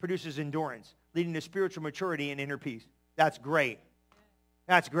experience, produces endurance, leading to spiritual maturity and inner peace. That's great.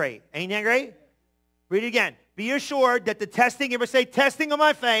 That's great. Ain't that great? Read it again. Be assured that the testing, ever say testing of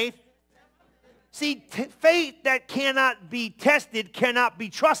my faith? See, faith that cannot be tested cannot be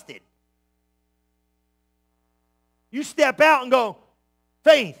trusted. You step out and go,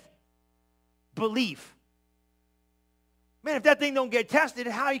 faith, belief. Man, if that thing don't get tested,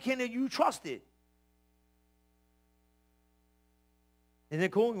 how can you trust it? Isn't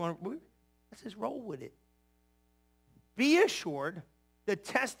it cool? Let's just roll with it. Be assured the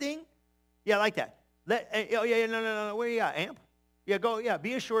testing, yeah, I like that. No. Where you at, Amp? Yeah, go, yeah,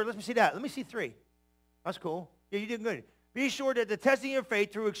 be assured. Let me see that. Let me see 3. That's cool. Yeah, you did good. Be assured that the testing of your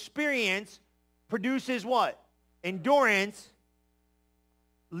faith through experience produces what? Endurance,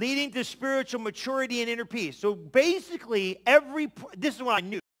 leading to spiritual maturity and inner peace. So basically, this is what I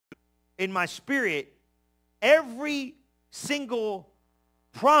knew in my spirit, every single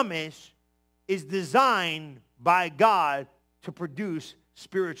promise is designed by God to produce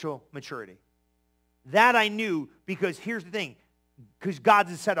spiritual maturity. That I knew, because here's the thing, because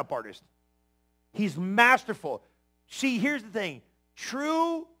God's a setup artist. He's masterful. See, here's the thing.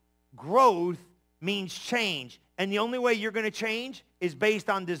 True growth means change. And the only way you're going to change is based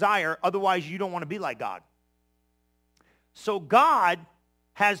on desire. Otherwise, you don't want to be like God. So God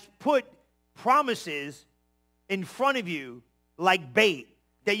has put promises in front of you like bait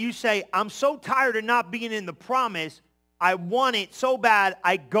that you say, I'm so tired of not being in the promise. I want it so bad,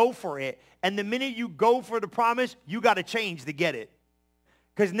 I go for it. And the minute you go for the promise, you got to change to get it.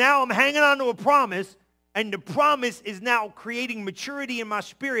 Because now I'm hanging on to a promise, and the promise is now creating maturity in my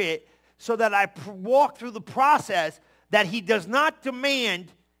spirit so that I walk through the process that he does not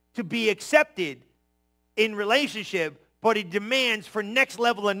demand to be accepted in relationship, but he demands for next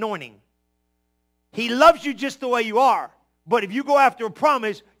level anointing. He loves you just the way you are. But if you go after a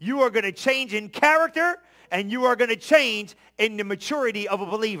promise, you are going to change in character, and you are going to change in the maturity of a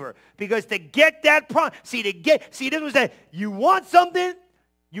believer. Because to get that promise, this was that you want something,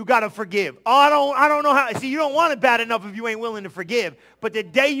 you got to forgive. Oh, I don't know how. See, you don't want it bad enough if you ain't willing to forgive. But the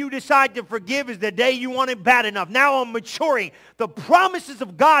day you decide to forgive is the day you want it bad enough. Now I'm maturing. The promises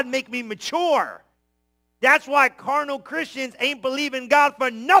of God make me mature. That's why carnal Christians ain't believing God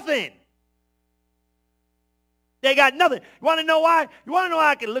for nothing. They got nothing. You want to know why? You want to know how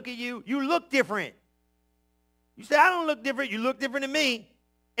I can look at you? You look different. You say, I don't look different. You look different than me.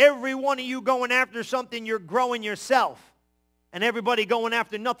 Every one of you going after something, you're growing yourself. And everybody going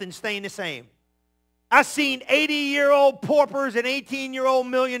after nothing, staying the same. I've seen 80-year-old paupers and 18-year-old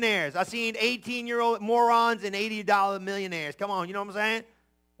millionaires. I've seen 18-year-old morons and $80 millionaires. Come on, you know what I'm saying?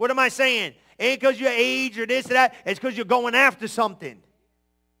 What am I saying? It ain't because your age or this or that. It's because you're going after something.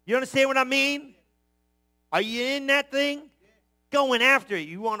 You understand what I mean? Are you in that thing? Going after it.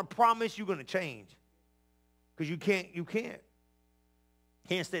 You want to promise you're going to change. Because you can't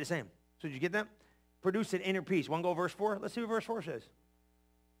stay the same. So did you get that? Produce an inner peace. Want to go verse 4? Let's see what verse 4 says.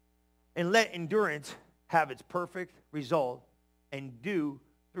 And let endurance have its perfect result and do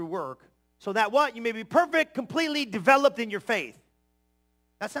through work. So that what? You may be perfect, completely developed in your faith.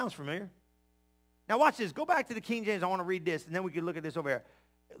 That sounds familiar. Now watch this. Go back to the King James. I want to read this, and then we can look at this over here.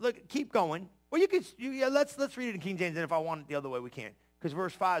 Look, keep going. Well, let's read it in King James, and if I want it the other way, we can. Because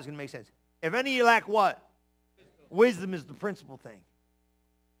verse 5 is going to make sense. If any of you lack what? Wisdom is the principal thing.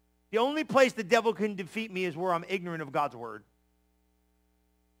 The only place the devil can defeat me is where I'm ignorant of God's word.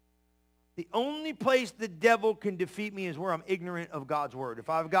 The only place the devil can defeat me is where I'm ignorant of God's word. If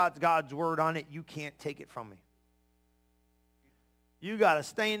I've got God's word on it, you can't take it from me. You got to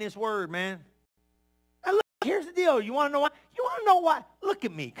stay in this word, man. And look, here's the deal. You want to know why? You want to know why? Look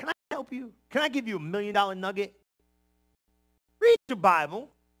at me. Can I help you? Can I give you $1 million nugget? Read your Bible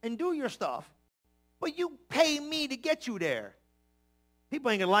and do your stuff. But you pay me to get you there.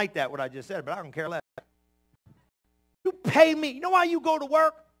 People ain't going to like that, what I just said, but I don't care less. You pay me. You know why you go to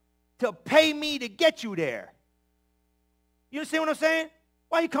work? To pay me to get you there. You understand what I'm saying?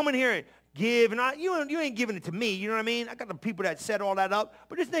 Why you come in here and give? And you ain't giving it to me. You know what I mean? I got the people that set all that up.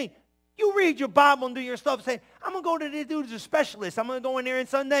 But this thing, you read your Bible and do your stuff. Say, I'm going to go to this dude who's a specialist. I'm going to go in there on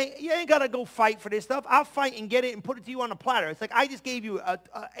Sunday. You ain't got to go fight for this stuff. I'll fight and get it and put it to you on a platter. It's like I just gave you a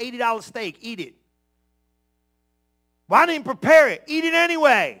 $80 steak. Eat it. Well, I didn't prepare it. Eat it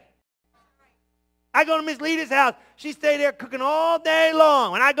anyway. I go to Miss Lita's house. She stay there cooking all day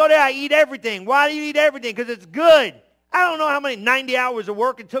long. When I go there, I eat everything. Why do you eat everything? Because it's good. I don't know how many 90 hours of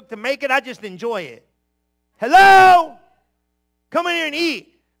work it took to make it. I just enjoy it. Hello? Come in here and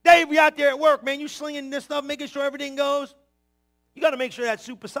eat. Dave, you out there at work, man. You slinging this stuff, making sure everything goes. You got to make sure that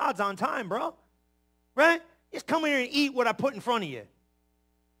soup Assad's on time, bro. Right? Just come in here and eat what I put in front of you.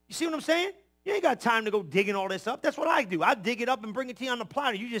 You see what I'm saying? You ain't got time to go digging all this up. That's what I do. I dig it up and bring it to you on the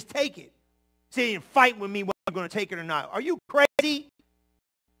platter. You just take it. See, and fight with me whether I'm going to take it or not. Are you crazy?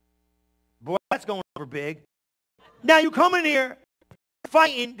 Boy, that's going over big. Now you come in here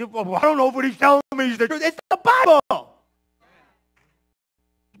fighting. Well, I don't know what he's telling me is the truth. It's the Bible.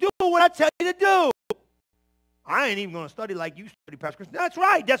 Do what I tell you to do. I ain't even going to study like you study, Pastor Chris. That's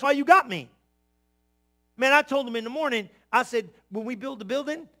right. That's why you got me. Man, I told him in the morning, I said, when we build the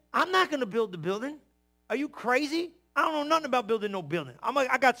building, I'm not going to build the building. Are you crazy? I don't know nothing about building no building.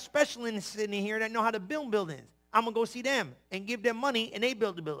 I got specialists sitting in here that know how to build buildings. I'm going to go see them and give them money, and they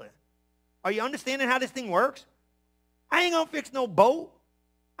build the building. Are you understanding how this thing works? I ain't going to fix no boat.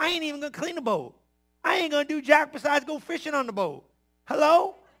 I ain't even going to clean the boat. I ain't going to do jack besides go fishing on the boat.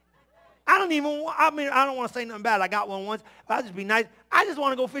 Hello? I don't want to say nothing bad. I got one once. I'll just be nice. I just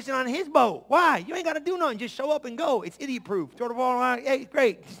want to go fishing on his boat. Why? You ain't got to do nothing. Just show up and go. It's idiot-proof. Throw the ball around. Hey,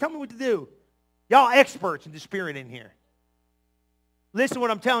 great. Just tell me what to do. Y'all experts in the spirit in here. Listen to what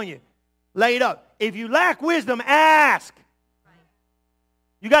I'm telling you. Lay it up. If you lack wisdom, ask.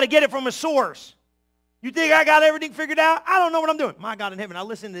 You got to get it from a source. You think I got everything figured out? I don't know what I'm doing. My God in heaven, I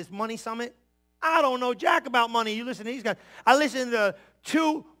listen to this money summit. I don't know jack about money. You listen to these guys. I listen to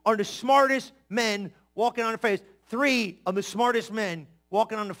 2 are the smartest men walking on the face. 3 of the smartest men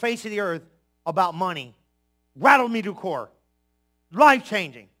walking on the face of the earth about money. Rattled me to the core.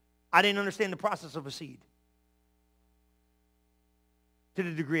 Life-changing. I didn't understand the process of a seed to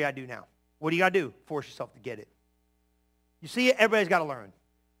the degree I do now. What do you got to do? Force yourself to get it. You see it? Everybody's got to learn.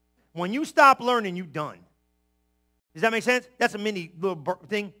 When you stop learning, you're done. Does that make sense? That's a mini little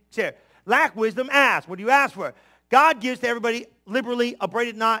thing. Here. Lack wisdom, ask. What do you ask for? God gives to everybody liberally,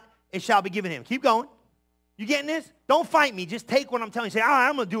 upbraided not, it shall be given him. Keep going. You getting this? Don't fight me. Just take what I'm telling you. Say,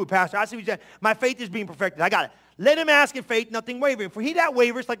 I'm going to do it, Pastor. I see what you're saying. My faith is being perfected. I got it. Let him ask in faith, nothing wavering. For he that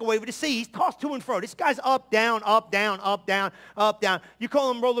wavers like a wave of the sea, he's tossed to and fro. This guy's up, down, up, down, up, down, up, down. You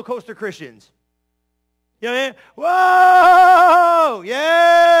call them roller coaster Christians. You know what I mean? Whoa!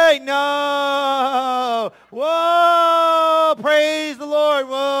 Yeah!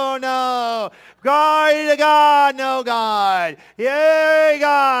 Glory to God, no God. Yay,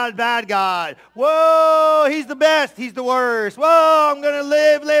 God, bad God. Whoa, he's the best, he's the worst. Whoa, I'm going to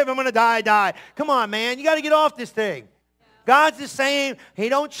live, I'm going to die. Come on, man, you got to get off this thing. God's the same. He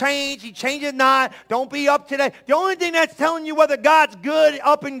don't change. He changes not. Don't be up today. The only thing that's telling you whether God's good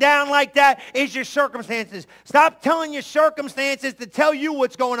up and down like that is your circumstances. Stop telling your circumstances to tell you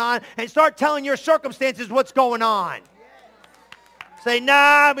what's going on and start telling your circumstances what's going on. Say,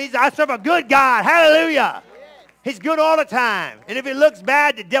 nah, I serve a good God. Hallelujah. He's good all the time. And if it looks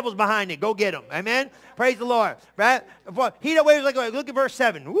bad, the devil's behind it. Go get him. Amen? Praise the Lord. Right? He that waves like a, look at verse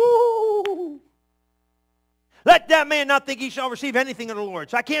 7. Woo! Let that man not think he shall receive anything of the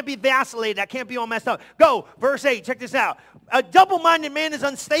Lord. So I can't be vacillated. I can't be all messed up. Go, verse 8. Check this out. A double-minded man is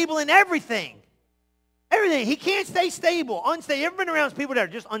unstable in everything. Everything. He can't stay stable. Unstable. You ever been around people that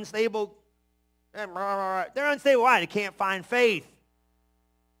are just unstable? They're unstable. Why? They can't find faith.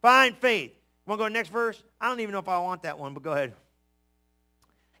 Find faith. Want to go to the next verse? I don't even know if I want that one, but go ahead.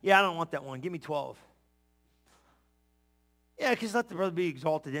 Yeah, I don't want that one. Give me 12. Yeah, because let the brother be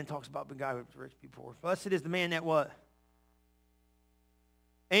exalted. Then talks about the guy who's rich before. Blessed is the man that what?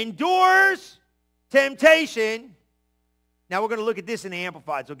 Endures temptation. Now we're going to look at this in the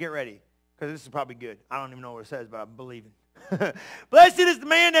Amplified, so get ready. Because this is probably good. I don't even know what it says, but I'm believing. Blessed is the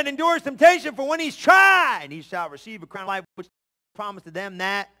man that endures temptation, for when he's tried, he shall receive a crown of life, which promised to them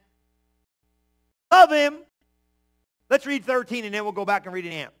that love him. Let's read 13, and then we'll go back and read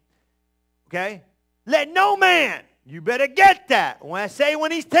an amp. Okay? Let no man... You better get that. When I say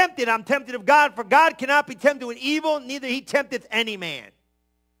when he's tempted, I'm tempted of God, for God cannot be tempted with evil, neither he tempteth any man.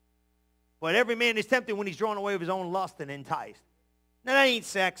 But every man is tempted when he's drawn away of his own lust and enticed. Now, that ain't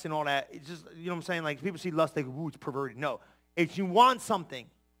sex and all that. It's just, you know what I'm saying? Like, people see lust, they go, ooh, it's perverted. No. It's you want something.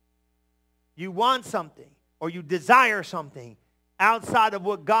 You want something, or you desire something outside of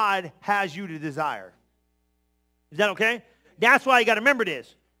what God has you to desire. Is that okay? That's why you got to remember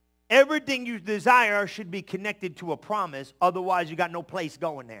this. Everything you desire should be connected to a promise. Otherwise, you got no place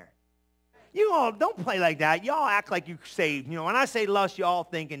going there. You all don't play like that. Y'all act like you saved. You know, when I say lust, you all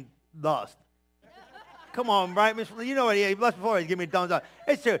thinking lust. Come on, right? You know what? Yeah, lust before. Give me a thumbs up.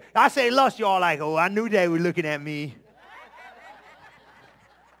 It's true. I say lust, you all like, oh, I knew they were looking at me.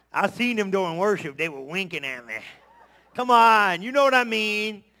 I seen them during worship. They were winking at me. Come on. You know what I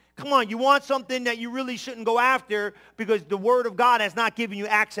mean. Come on, you want something that you really shouldn't go after because the Word of God has not given you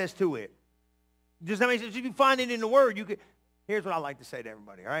access to it. Does that make sense? If you find it in the Word, you could. Here's what I like to say to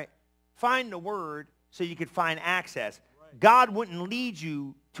everybody, all right? Find the Word so you could find access. God wouldn't lead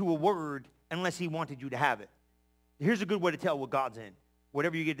you to a Word unless He wanted you to have it. Here's a good way to tell what God's in.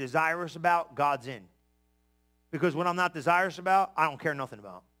 Whatever you get desirous about, God's in. Because what I'm not desirous about, I don't care nothing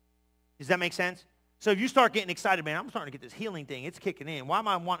about. Does that make sense? So if you start getting excited, man, I'm starting to get this healing thing. It's kicking in. Why am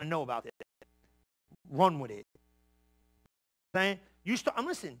I wanting to know about it? Run with it. Saying you start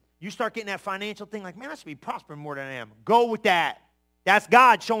getting that financial thing like, man, I should be prospering more than I am. Go with that. That's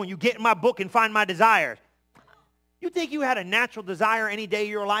God showing you, get in my book and find my desires. You think you had a natural desire any day of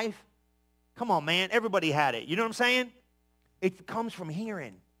your life? Come on, man. Everybody had it. You know what I'm saying? It comes from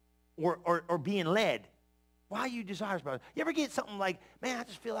hearing or being led. Why are you desirous about it? You ever get something like, man, I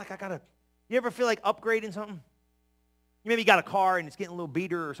just feel like I got to. You ever feel like upgrading something? You maybe got a car and it's getting a little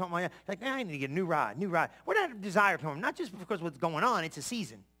beater or something like that. Like, man, I need to get a new ride. Where did that desire come from? Not just because of what's going on, it's a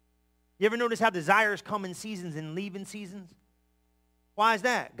season. You ever notice how desires come in seasons and leave in seasons? Why is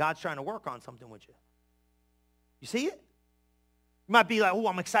that? God's trying to work on something with you. You see it? You might be like, oh,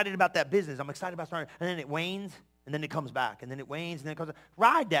 I'm excited about that business. I'm excited about starting. And then it wanes, and then it comes back. And then it wanes, and then it comes back.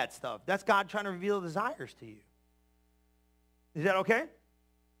 Ride that stuff. That's God trying to reveal desires to you. Is that okay?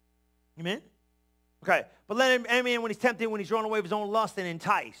 Amen? Okay. But let him, any man, when he's tempted, when he's drawn away of his own lust and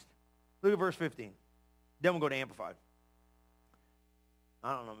enticed. Look at verse 15. Then we'll go to Amplified.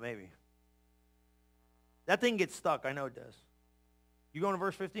 I don't know, maybe. That thing gets stuck. I know it does. You going to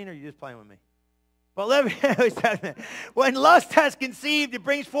verse 15 or are you just playing with me? But let me, when lust has conceived, it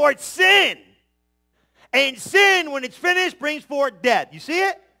brings forth sin. And sin, when it's finished, brings forth death. You see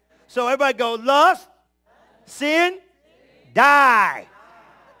it? So everybody go, lust, sin, die.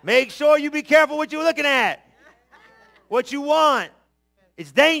 Make sure you be careful what you're looking at. What you want.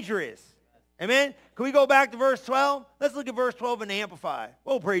 It's dangerous. Amen? Can we go back to verse 12? Let's look at verse 12 in the Amplified.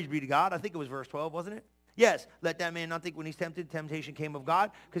 Oh, praise be to God. I think it was verse 12, wasn't it? Yes. Let that man not think when he's tempted, temptation came of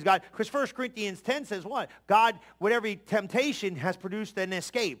God. Because 1 Corinthians 10 says what? God, with every temptation, has produced an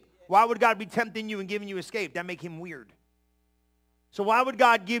escape. Why would God be tempting you and giving you escape? That make him weird. So why would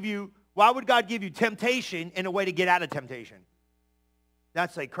God give you temptation in a way to get out of temptation?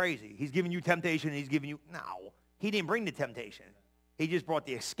 That's like crazy. He's giving you temptation and he's giving you, no. He didn't bring the temptation. He just brought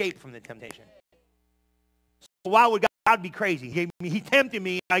the escape from the temptation. why would God be crazy? He tempted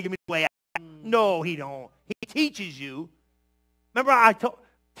me, I give me the way out. No, he don't. He teaches you. Remember, I told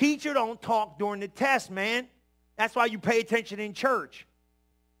teacher don't talk during the test, man. That's why you pay attention in church.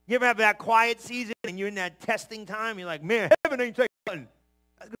 You ever have that quiet season and you're in that testing time? You're like, man, heaven ain't taking nothing.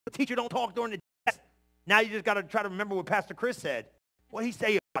 The teacher don't talk during the test. Now you just got to try to remember what Pastor Chris said. What did he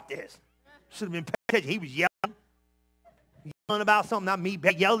say about this? Should have been paying attention. He was yelling about something, not me,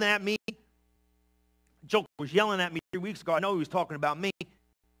 yelling at me. Joker was yelling at me 3 weeks ago. I know he was talking about me.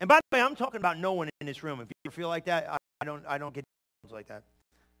 And by the way, I'm talking about no one in this room. If you ever feel like that, I don't get like that.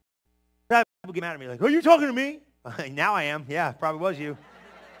 People get mad at me like, are you talking to me? Now I am. Yeah, probably was you.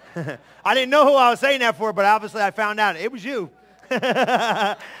 I didn't know who I was saying that for, but obviously I found out. It was you.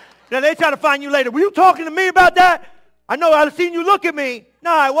 Now they try to find you later. Were you talking to me about that? I know I've seen you look at me.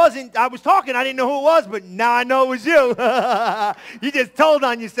 No, I wasn't. I was talking. I didn't know who it was, but now I know it was you. You just told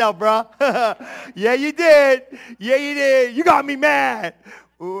on yourself, bro. Yeah, you did. Yeah, you did. You got me mad.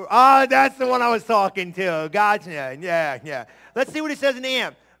 That's the one I was talking to. Gotcha. Yeah. Let's see what it says in the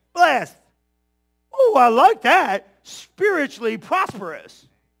AM. Blessed. Oh, I like that. Spiritually prosperous.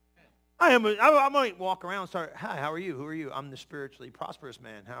 I might walk around and start, hi, how are you? Who are you? I'm the spiritually prosperous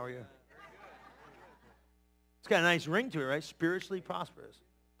man. How are you? It's got a nice ring to it, right? Spiritually prosperous.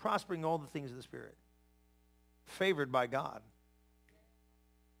 Prospering all the things of the Spirit. Favored by God.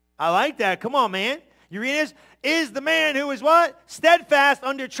 I like that. Come on, man. You read this? Is the man who is what? Steadfast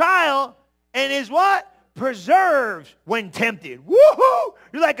under trial and is what? Preserved when tempted. Woohoo!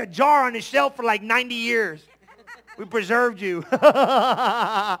 You're like a jar on the shelf for like 90 years. We preserved you.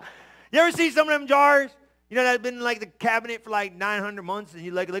 You ever see some of them jars? You know, that's been in like the cabinet for like 900 months, and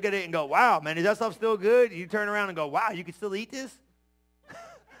you like look at it and go, wow, man, is that stuff still good? You turn around and go, wow, you can still eat this?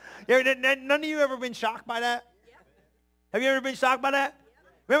 None of you ever been shocked by that? Yeah. Have you ever been shocked by that? Yeah.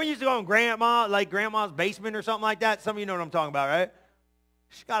 Remember you used to go in grandma's basement or something like that? Some of you know what I'm talking about, right?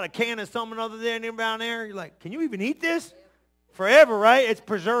 She's got a can of something other than down there. You're like, can you even eat this? Forever, right? It's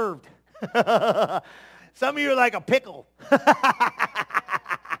preserved. Some of you are like a pickle.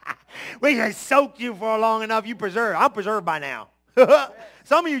 We just soaked you for long enough. You preserved. I'm preserved by now.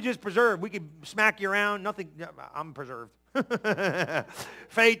 Some of you just preserved. We could smack you around. Nothing. I'm preserved.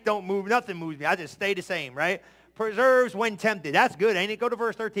 Faith don't move. Nothing moves me. I just stay the same, right? Preserves when tempted. That's good, ain't it? Go to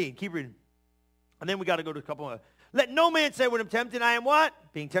verse 13. Keep reading. And then we got to go to a couple of. Let no man say when I'm tempted, I am what?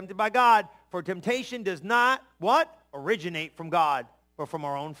 Being tempted by God. For temptation does not, what? Originate from God, but from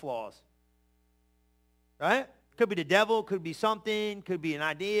our own flaws. Right? Could be the devil, could be something, could be an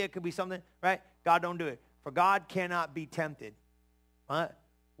idea, could be something, right? God don't do it. For God cannot be tempted.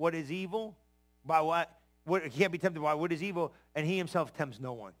 What is evil? By what? He can't be tempted by what is evil, and he himself tempts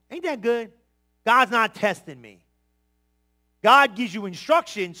no one. Ain't that good? God's not testing me. God gives you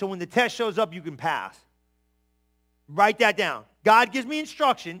instruction so when the test shows up, you can pass. Write that down. God gives me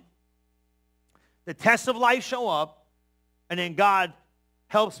instruction. The tests of life show up, and then God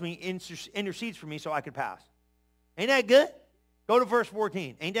helps me, intercedes for me so I can pass. Ain't that good? Go to verse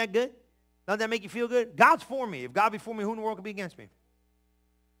 14. Ain't that good? Doesn't that make you feel good? God's for me. If God be for me, who in the world can be against me?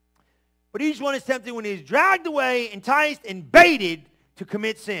 But each one is tempted when he is dragged away, enticed, and baited to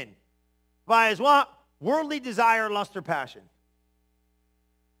commit sin. By his what? Worldly desire, lust, or passion.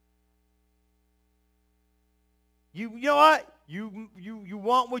 You know what? You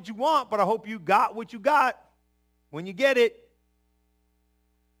want what you want, but I hope you got what you got when you get it.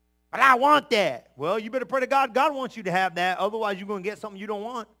 But I want that. Well, you better pray to God. God wants you to have that. Otherwise, you're going to get something you don't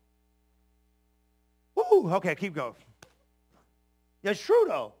want. Woo! Okay, keep going. That's true,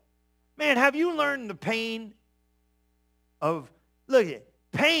 though. Man, have you learned the pain of, look at it,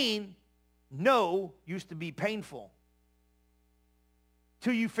 pain, no, used to be painful.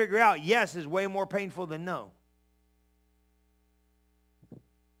 Till you figure out yes is way more painful than no.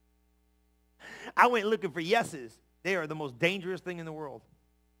 I went looking for yeses. They are the most dangerous thing in the world.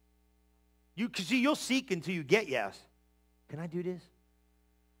 You'll seek until you get yes. Can I do this?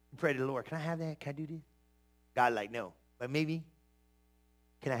 You pray to the Lord. Can I have that? Can I do this? God like, no. But maybe.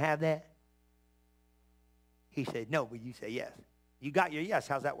 Can I have that? He said, no, but you say yes. You got your yes.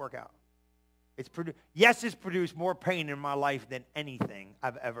 How's that work out? Yes has produced more pain in my life than anything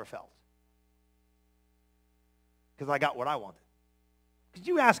I've ever felt. Because I got what I wanted. Because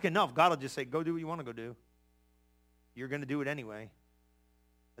you ask enough, God will just say, go do what you want to go do. You're going to do it anyway.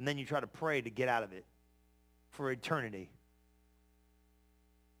 And then you try to pray to get out of it for eternity.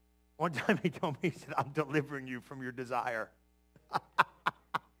 One time he told me, he said, I'm delivering you from your desire.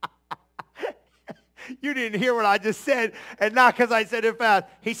 You didn't hear what I just said, and not because I said it fast.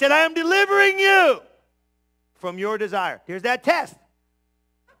 He said, I am delivering you from your desire. Here's that test.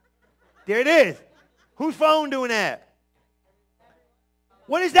 There it is. Whose phone doing that?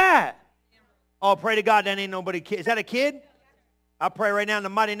 What is that? Oh, pray to God that ain't nobody kid. Is that a kid? I pray right now in the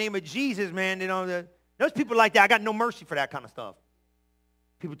mighty name of Jesus, man. You know, there's people like that. I got no mercy for that kind of stuff.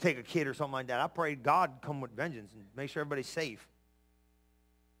 People take a kid or something like that. I pray God come with vengeance and make sure everybody's safe.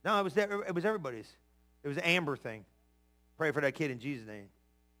 No, it was everybody's. It was an Amber thing. Pray for that kid in Jesus' name.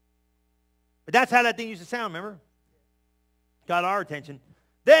 But that's how that thing used to sound, remember? Got our attention.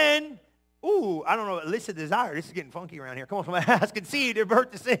 Then, I don't know, illicit desire. This is getting funky around here. Come on, somebody has conceived and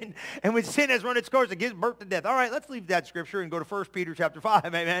birth to sin. And when sin has run its course, it gives birth to death. All right, let's leave that scripture and go to 1 Peter chapter 5,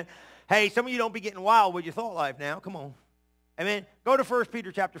 amen. Hey, some of you don't be getting wild with your thought life now. Come on. Amen. Go to 1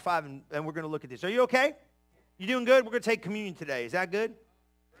 Peter chapter 5, and we're going to look at this. Are you okay? You doing good? We're going to take communion today. Is that good?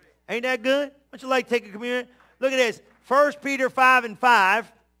 Ain't that good? Don't you like taking communion? Look at this. 1 Peter 5 and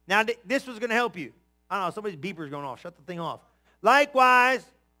 5. Now, this was going to help you. I don't know. Somebody's beeper is going off. Shut the thing off. Likewise,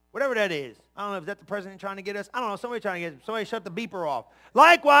 whatever that is. I don't know. Is that the president trying to get us? I don't know. Somebody shut the beeper off.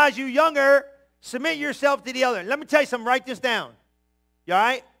 Likewise, you younger, submit yourself to the other. Let me tell you something. Write this down. You all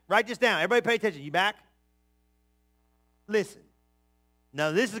right? Write this down. Everybody pay attention. You back? Listen.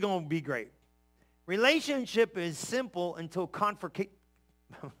 Now, this is going to be great. Relationship is simple until confrontation.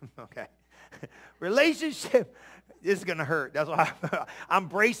 Okay. Relationship, this is going to hurt. That's why I'm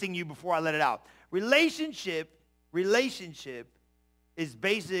bracing you before I let it out. Relationship is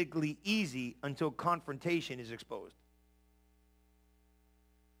basically easy until confrontation is exposed.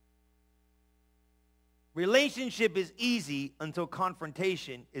 Relationship is easy until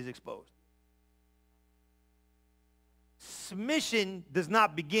confrontation is exposed. Submission does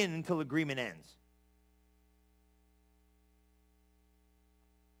not begin until agreement ends.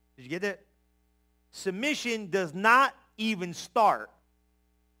 Did you get that? Submission does not even start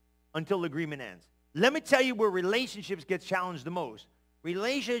until agreement ends. Let me tell you where relationships get challenged the most.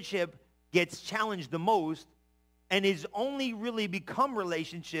 Relationship gets challenged the most and is only really become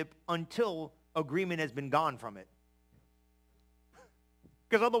relationship until agreement has been gone from it.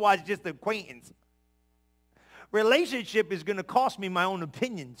 Because otherwise it's just acquaintance. Relationship is going to cost me my own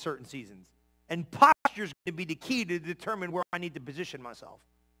opinion certain seasons. And posture is going to be the key to determine where I need to position myself.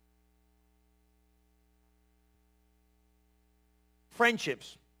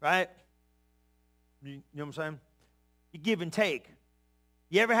 Friendships, right? You know what I'm saying? You give and take.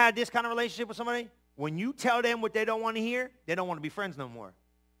 You ever had this kind of relationship with somebody? When you tell them what they don't want to hear, they don't want to be friends no more.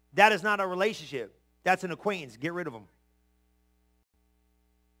 That is not a relationship. That's an acquaintance. Get rid of them.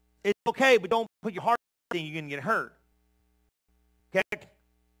 It's okay, but don't put your heart in it. You're going to get hurt. Okay?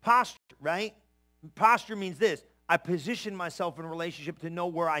 Posture, right? Posture means this. I position myself in a relationship to know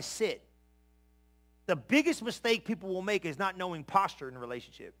where I sit. The biggest mistake people will make is not knowing posture in a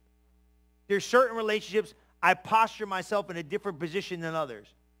relationship. There's certain relationships I posture myself in a different position than others.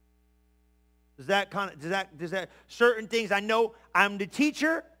 Does that certain things I know I'm the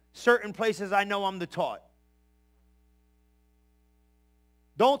teacher, certain places I know I'm the taught.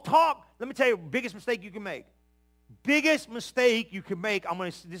 Don't talk. Let me tell you the biggest mistake you can make. Biggest mistake you can make,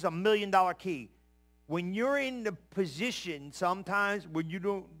 this is $1 million key. When you're in the position sometimes when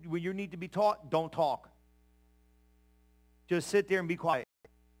you need to be taught, don't talk. Just sit there and be quiet.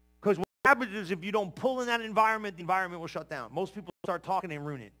 Because what happens is if you don't pull in that environment, the environment will shut down. Most people start talking and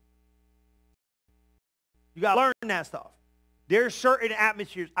ruin it. You got to learn that stuff. There's certain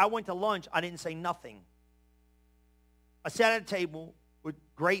atmospheres. I went to lunch. I didn't say nothing. I sat at a table with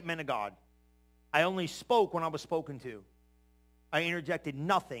great men of God. I only spoke when I was spoken to. I interjected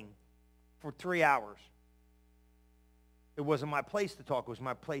nothing for 3 hours. It wasn't my place to talk. It was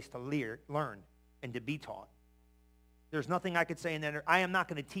my place to learn and to be taught. There's nothing I could say in that. I am not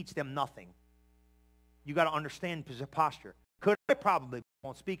going to teach them nothing. You got to understand posture. Could I? Probably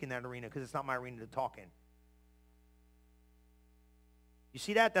won't speak in that arena because it's not my arena to talk in. You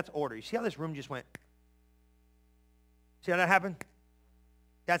see that? That's order. You see how this room just went? See how that happened?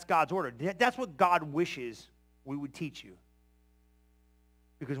 That's God's order. That's what God wishes we would teach you.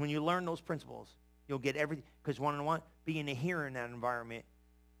 Because when you learn those principles, you'll get everything. Because one-on-one, being a hearer in that environment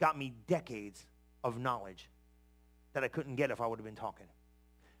got me decades of knowledge that I couldn't get if I would have been talking.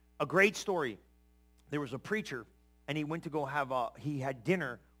 A great story. There was a preacher, and he went to go he had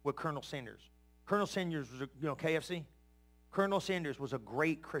dinner with Colonel Sanders. Colonel Sanders was, KFC? Colonel Sanders was a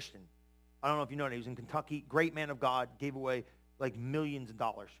great Christian. I don't know if you know that. He was in Kentucky, great man of God, gave away like millions of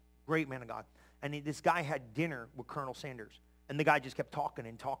dollars. Great man of God. And this guy had dinner with Colonel Sanders. And the guy just kept talking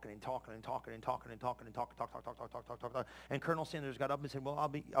and talking and talking and talking and talking and talking and talking. And Colonel Sanders got up and said, well,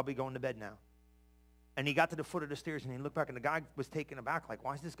 I'll be going to bed now. And he got to the foot of the stairs and he looked back and the guy was taken aback like,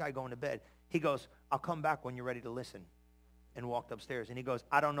 why is this guy going to bed? He goes, I'll come back when you're ready to listen. and walked upstairs. And he goes,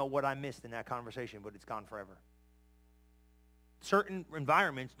 I don't know what I missed in that conversation, but it's gone forever. Certain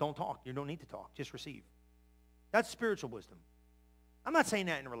environments, don't talk. You don't need to talk. Just receive. That's spiritual wisdom. I'm not saying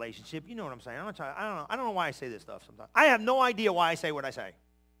that in a relationship. You know what I'm saying. I don't know why I say this stuff sometimes. I have no idea why I say what I say.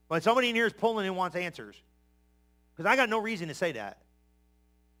 But somebody in here is pulling and wants answers. Because I got no reason to say that.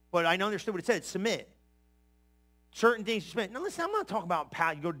 But I understood what it said. Submit. Certain things you submit. Now listen, I'm not talking about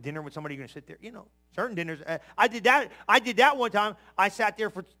you go to dinner with somebody, you're going to sit there. You know, certain dinners. I did that one time. I sat there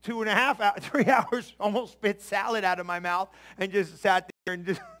for 3 hours, almost spit salad out of my mouth, and just sat there and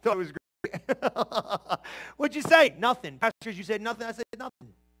just thought it was great. What'd you say? Nothing. Pastors, you said nothing. I said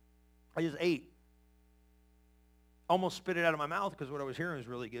nothing. I just ate. Almost spit it out of my mouth because what I was hearing was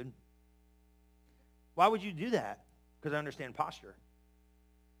really good. Why would you do that? Because I understand posture.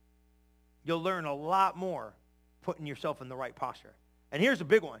 You'll learn a lot more putting yourself in the right posture. And here's a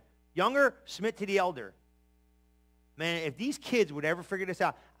big one. Younger, submit to the elder. Man, if these kids would ever figure this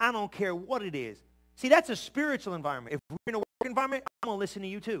out, I don't care what it is. See, that's a spiritual environment. If we're in a work environment, I'm going to listen to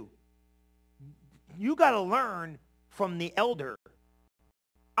you too. You got to learn from the elder.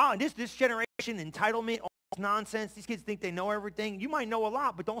 Oh, this generation, entitlement, all this nonsense. These kids think they know everything. You might know a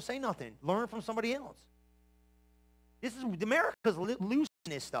lot, but don't say nothing. Learn from somebody else. America's losing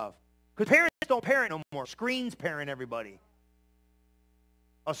this stuff. Because parents don't parent no more. Screens parent everybody.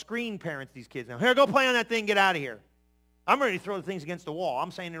 A screen parents these kids now. Here, go play on that thing. Get out of here. I'm ready to throw the things against the wall.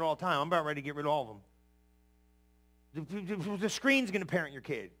 I'm saying it all the time. I'm about ready to get rid of all of them. The screen's going to parent your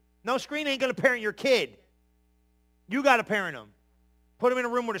kid. No, screen ain't going to parent your kid. You got to parent them. Put them in a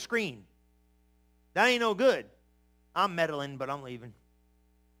room with a screen. That ain't no good. I'm meddling, but I'm leaving.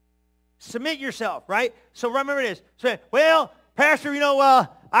 Submit yourself, right? So remember this. Say, well, Pastor,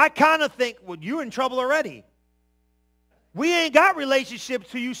 I kind of think, well, you're in trouble already. We ain't got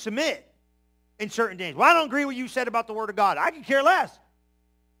relationships till you submit in certain things. Well, I don't agree with what you said about the Word of God. I can care less.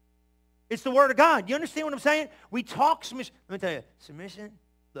 It's the Word of God. You understand what I'm saying? We talk submission. Let me tell you, submission.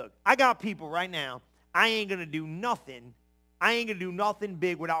 Look, I got people right now, I ain't going to do nothing. I ain't going to do nothing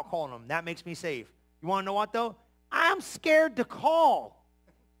big without calling them. That makes me safe. You want to know what, though? I'm scared to call.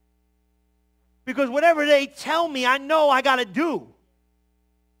 Because whatever they tell me, I know I got to do.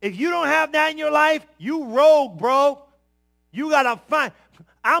 If you don't have that in your life, you rogue, bro. You got to find.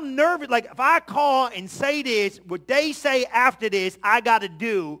 I'm nervous. Like, if I call and say this, what they say after this, I got to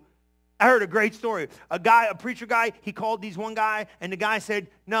do. I heard a great story. A preacher guy, he called these one guy, and the guy said,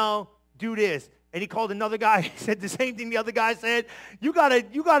 no, do this. And he called another guy, he said the same thing the other guy said. You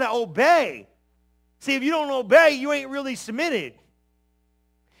gotta obey. See, if you don't obey, you ain't really submitted.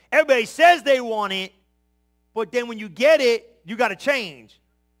 Everybody says they want it, but then when you get it, you got to change.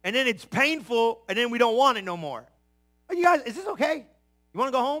 And then it's painful, and then we don't want it no more. Are you guys, is this okay? You want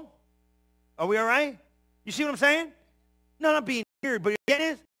to go home? Are we all right? You see what I'm saying? No, not being weird, but you get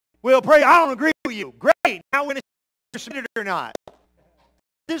this? We'll pray. I don't agree with you. Great. Now we're going to submit it or not.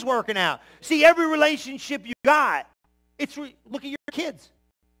 This is working out. See, every relationship you got, look at your kids.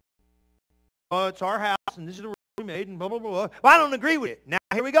 Oh, it's our house, and this is the rule we made, and blah, blah, blah. Well, I don't agree with it. Now,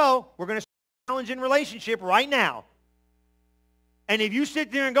 here we go. We're going to challenge in relationship right now. And if you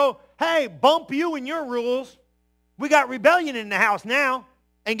sit there and go, hey, bump you and your rules, we got rebellion in the house now.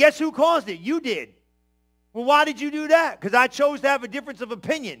 And guess who caused it? You did. Well, why did you do that? Because I chose to have a difference of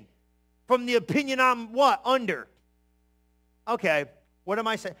opinion from the opinion I'm what? Under. Okay, what am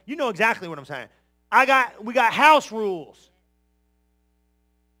I saying? You know exactly what I'm saying. We got house rules.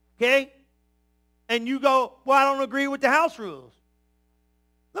 Okay? And you go, well, I don't agree with the house rules.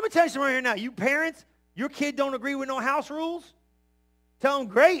 Let me tell you something right here now. You parents, your kid don't agree with no house rules? Tell them,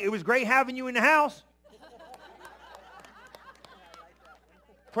 great. It was great having you in the house.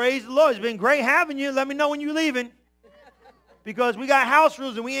 Praise the Lord. It's been great having you. Let me know when you're leaving. Because we got house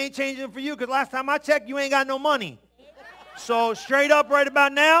rules and we ain't changing them for you because last time I checked, you ain't got no money. So straight up right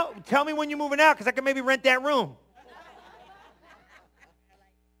about now, tell me when you're moving out because I can maybe rent that room.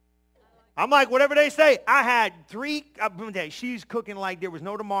 I'm like, whatever they say. I had 3, she's cooking like there was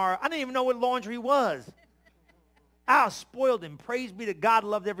no tomorrow. I didn't even know what laundry was. I was spoiled and praise be to God,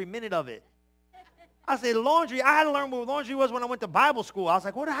 loved every minute of it. I said, laundry, I had to learn what laundry was when I went to Bible school. I was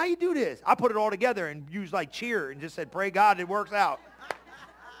like, how you do this? I put it all together and used like cheer and just said, pray God it works out.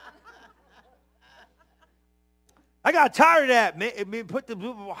 I got tired of that. Put the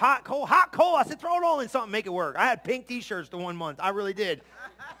hot, cold. I said, throw it all in something, make it work. I had pink T-shirts the 1 month. I really did.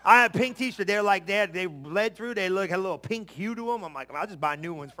 I had pink T-shirts. They're like that. They bled through. They had a little pink hue to them. I'm like, I'll just buy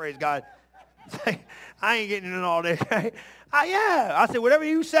new ones, praise God. I ain't getting in all this. Right? Yeah. I said, whatever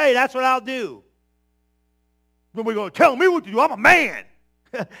you say, that's what I'll do. Then we go, tell me what to do. I'm a man.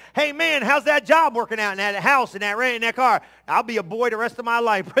 Hey, man, how's that job working out in that house, in that rent, in that car? I'll be a boy the rest of my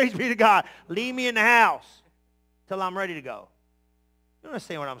life. Praise be to God. Leave me in the house till I'm ready to go. You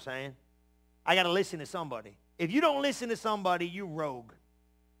understand what I'm saying? I got to listen to somebody. If you don't listen to somebody, you rogue,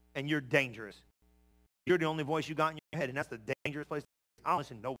 and you're dangerous. You're the only voice you got in your head, and that's the dangerous place. I don't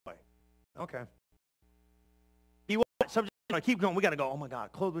listen to nobody. Okay. You want subject? Keep going. We got to go. Oh, my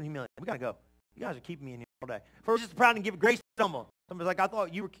God. Clothed with humility. We got to go. You guys are keeping me in here all day. First, just proud and give grace to someone. Somebody's like, I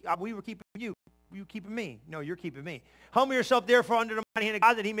thought we were keeping you. You keeping me. No, you're keeping me. Humble yourself, therefore, under the mighty hand of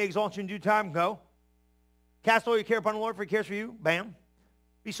God, that he may exalt you in due time. Go. Cast all your care upon the Lord, for he cares for you. Bam.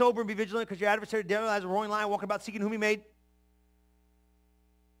 Be sober and be vigilant, because your adversary, the devil, as a roaring lion, walking about seeking whom he made.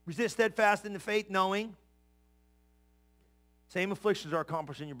 Resist steadfast in the faith, knowing same afflictions are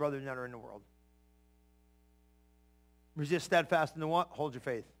accomplished in your brethren that are in the world. Resist steadfast in the what? Hold your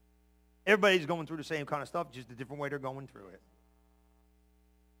faith. Everybody's going through the same kind of stuff, just a different way they're going through it.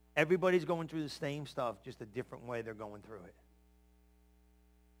 Everybody's going through the same stuff, just a different way they're going through it.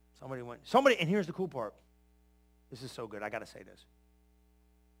 Somebody, and here's the cool part. This is so good. I got to say this.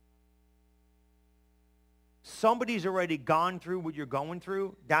 Somebody's already gone through what you're going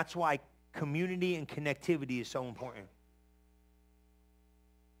through. That's why community and connectivity is so important.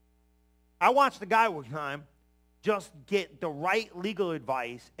 I watched a guy one time just get the right legal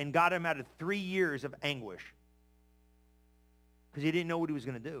advice and got him out of 3 years of anguish. Because he didn't know what he was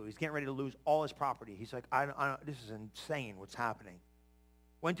going to do. He's getting ready to lose all his property. He's like, this is insane what's happening.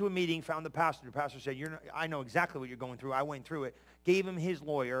 Went to a meeting, found the pastor. The pastor said, I know exactly what you're going through. I went through it. Gave him his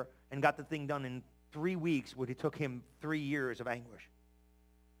lawyer and got the thing done in 3 weeks, what it took him 3 years of anguish.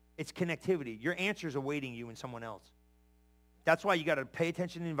 It's connectivity. Your answers are awaiting you in someone else. That's why you got to pay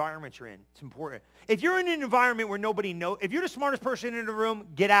attention to the environment you're in. It's important. If you're in an environment where nobody knows, if you're the smartest person in the room,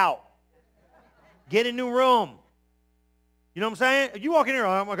 get out. Get a new room. You know what I'm saying? If you walk in here,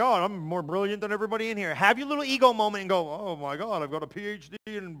 oh my God, I'm more brilliant than everybody in here. Have your little ego moment and go, oh my God, I've got a PhD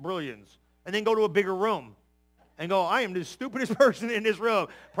in brilliance. And then go to a bigger room and go, I am the stupidest person in this room.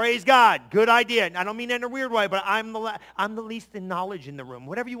 Praise God. Good idea. And I don't mean that in a weird way, but I'm the least in knowledge in the room.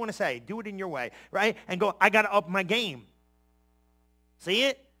 Whatever you want to say, do it in your way, right? And go, I got to up my game. See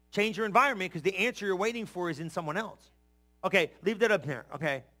it? Change your environment, because the answer you're waiting for is in someone else. Okay, leave that up there.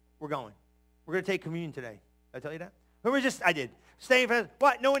 Okay, we're going. We're going to take communion today. Did I tell you that? I did. Staying fast.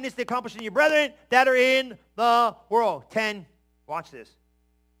 What? Knowing this to accomplish in your brethren that are in the world. 10. Watch this.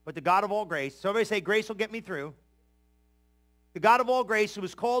 But the God of all grace. So everybody say, grace will get me through. The God of all grace, who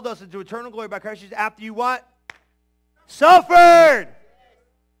has called us into eternal glory by Christ Jesus, after you what? Suffered.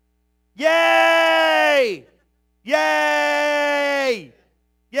 Yay! Yay!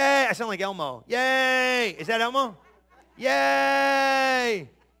 Yay! I sound like Elmo. Yay! Is that Elmo? Yay!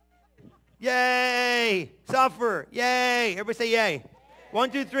 Yay! Suffer! Yay! Everybody say yay. 1,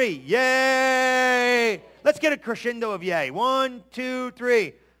 2, 3. Yay! Let's get a crescendo of yay. 1, 2,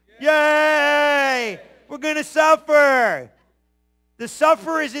 3. Yay! We're going to suffer. The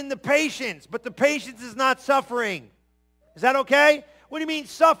suffer is in the patience, but the patience is not suffering. Is that okay? What do you mean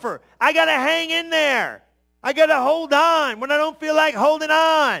suffer? I got to hang in there. I got to hold on when I don't feel like holding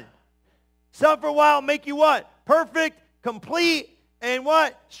on. Suffer a while, make you what? Perfect, complete, and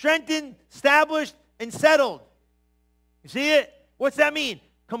what? Strengthened, established, and settled. You see it? What's that mean?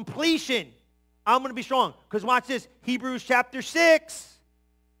 Completion. I'm going to be strong. Because watch this. Hebrews chapter 6.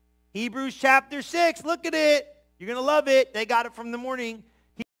 Hebrews chapter 6. Look at it. You're going to love it. They got it from the morning.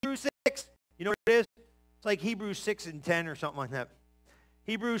 Hebrews 6. You know what it is? It's like Hebrews 6 and 10 or something like that.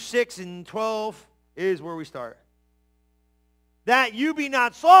 Hebrews 6 and 12 is where we start. That you be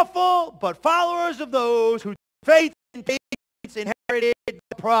not slothful, but followers of those who faith and patience inherited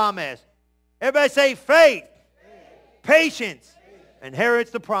the promise. Everybody say faith. Patience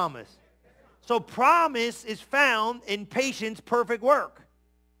inherits the promise. So promise is found in patience, perfect work.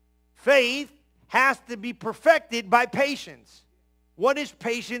 Faith has to be perfected by patience. What is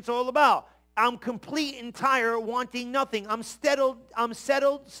patience all about? I'm complete, entire, wanting nothing. I'm settled,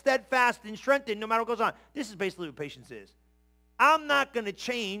 steadfast, and strengthened no matter what goes on. This is basically what patience is. I'm not going to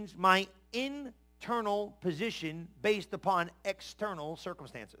change my internal position based upon external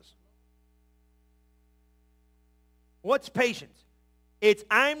circumstances. What's patience? It's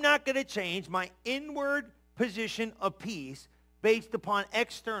I'm not going to change my inward position of peace based upon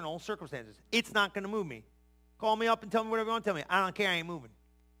external circumstances. It's not going to move me. Call me up and tell me whatever you want to tell me. I don't care. I ain't moving.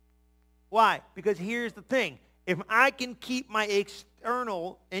 Why? Because here's the thing. If I can keep my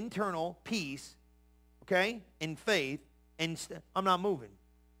internal peace, okay, in faith, and I'm not moving,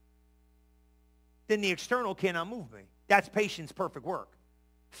 then the external cannot move me. That's patience, perfect work.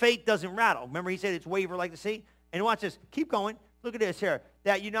 Faith doesn't rattle. Remember he said it's waver like the sea? And watch this. Keep going. Look at this here.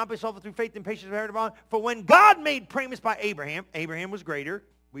 That you not be suffered through faith and patience of heard. For when God made promise by Abraham, Abraham was greater.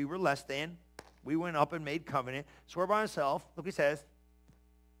 We were less than. We went up and made covenant. Swore by himself. Look what he says.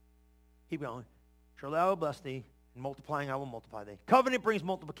 Keep going. Surely I will bless thee, and multiplying I will multiply thee. Covenant brings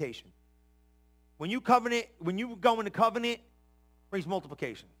multiplication. When you go into covenant, brings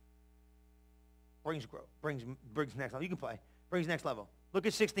multiplication. Brings growth. Brings next level. You can play. Brings next level. Look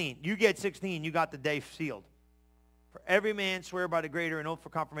at 16. You get 16, you got the day sealed. For every man swear by the greater, and oath for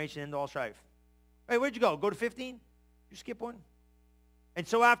confirmation into all strife. Hey, where'd you go? Go to 15? You skip one? And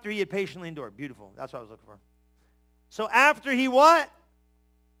so after he had patiently endured. Beautiful. That's what I was looking for. So after he what?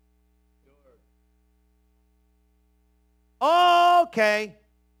 Okay.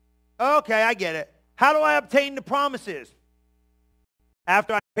 Okay, I get it. How do I obtain the promises?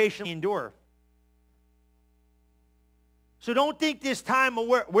 After I patiently endure. So don't think this time of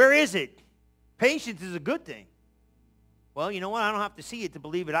where is it? Patience is a good thing. Well, you know what? I don't have to see it to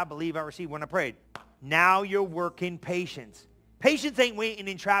believe it. I believe I received when I prayed. Now you're working patience. Patience ain't waiting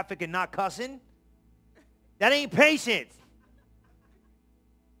in traffic and not cussing. That ain't patience.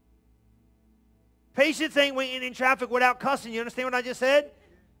 Patience ain't waiting in traffic without cussing. You understand what I just said?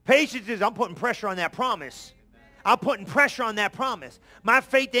 Patience is I'm putting pressure on that promise. I'm putting pressure on that promise. My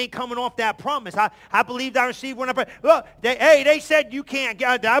faith ain't coming off that promise. I believed I received when I prayed. Look, they said you can't.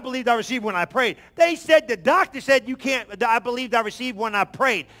 I believed I received when I prayed. They said the doctor said you can't. I believed I received when I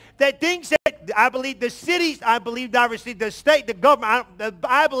prayed. That thing said I believe the cities. I believed I received the state, the government.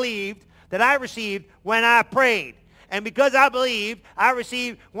 I believed that I received when I prayed. And because I believed I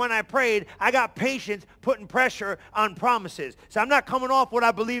received when I prayed, I got patience putting pressure on promises. So I'm not coming off what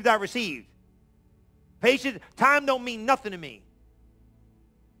I believed I received. Patience, time don't mean nothing to me.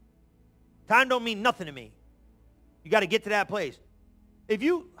 Time don't mean nothing to me. You got to get to that place.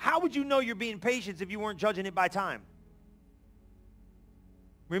 How would you know you're being patient if you weren't judging it by time?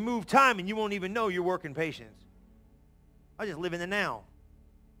 Remove time and you won't even know you're working patience. I just live in the now.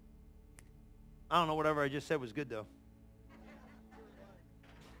 I don't know, whatever I just said was good though.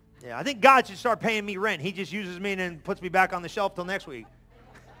 Yeah, I think God should start paying me rent. He just uses me and then puts me back on the shelf till next week.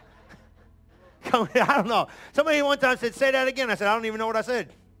 I don't know. Somebody one time said, say that again. I said, I don't even know what I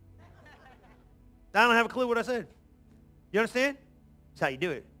said. I don't have a clue what I said. You understand? That's how you do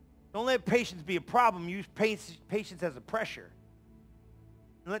it. Don't let patience be a problem. Use patience as a pressure.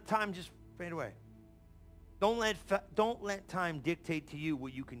 And let time just fade away. Don't let time dictate to you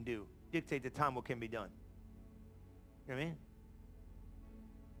what you can do. Dictate to time what can be done. You know what I mean?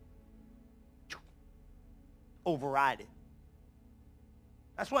 Override it.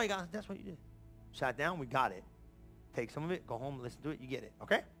 That's what you did. Sat down, we got it. Take some of it, go home, listen to it, you get it.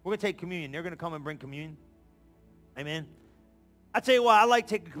 Okay? We're going to take communion. They're going to come and bring communion. Amen. I tell you what, I like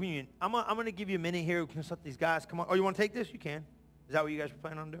taking communion. I'm going to give you a minute here. We can let these guys come on. Oh, you want to take this? You can. Is that what you guys were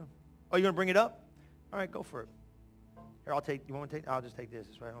planning on doing? Oh, you going to bring it up? All right, go for it. Here, you want to take? I'll just take this.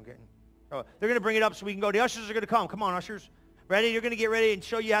 That's right. I'm getting. Oh, they're going to bring it up so we can go. The ushers are going to come. Come on, ushers. Ready? You're going to get ready and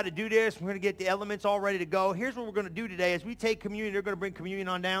show you how to do this. We're going to get the elements all ready to go. Here's what we're going to do today. As we take communion, they're going to bring communion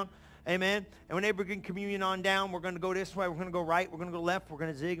on down. Amen. And when they bring communion on down, we're going to go this way. We're going to go right. We're going to go left. We're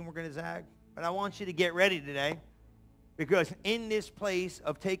going to zig and we're going to zag. But I want you to get ready today, because in this place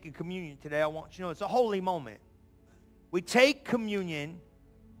of taking communion today, I want you to know it's a holy moment. We take communion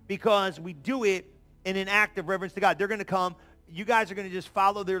because we do it in an act of reverence to God. They're going to come. You guys are going to just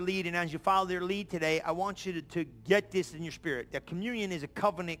follow their lead. And as you follow their lead today, I want you to get this in your spirit. That communion is a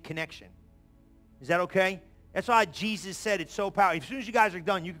covenant connection. Is that okay? That's why Jesus said it's so powerful. As soon as you guys are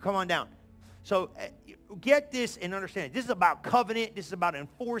done, you can come on down. So get this and understand it. This is about covenant. This is about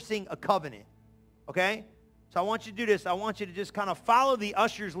enforcing a covenant. Okay? So I want you to do this. I want you to just kind of follow the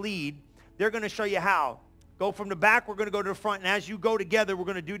usher's lead. They're going to show you how. Go from the back. We're going to go to the front. And as you go together, we're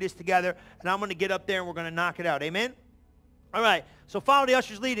going to do this together. And I'm going to get up there and we're going to knock it out. Amen? All right. So follow the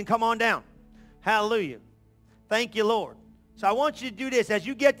usher's lead and come on down. Hallelujah. Thank you, Lord. So I want you to do this. As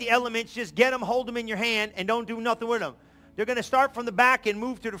you get the elements, just get them, hold them in your hand, and don't do nothing with them. They're going to start from the back and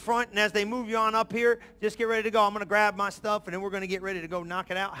move to the front, and as they move you on up here, just get ready to go. I'm going to grab my stuff, and then we're going to get ready to go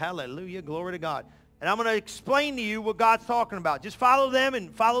knock it out. Hallelujah. Glory to God. And I'm going to explain to you what God's talking about. Just follow them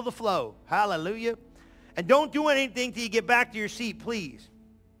and follow the flow. Hallelujah. And don't do anything till you get back to your seat, please.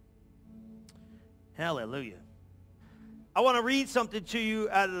 Hallelujah. I want to read something to you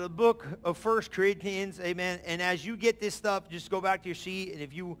out of the book of 1 Corinthians, amen. And as you get this stuff, just go back to your seat. And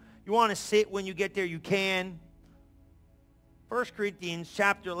if you want to sit when you get there, you can. 1 Corinthians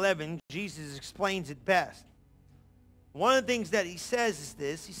chapter 11, Jesus explains it best. One of the things that he says is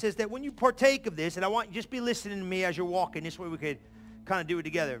this. He says that when you partake of this, and I want you to just be listening to me as you're walking. This way we could kind of do it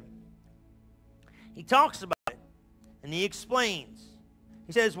together. He talks about it. And he explains.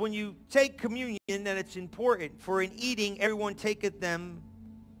 He says, when you take communion, that it's important, for in eating everyone taketh them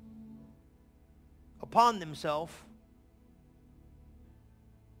upon themselves.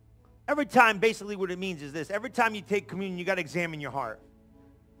 Every time, basically what it means is this. Every time you take communion, you got to examine your heart.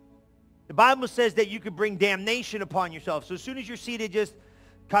 The Bible says that you could bring damnation upon yourself. So as soon as you're seated, just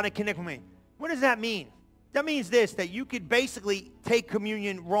kind of connect with me. What does that mean? That means this, that you could basically take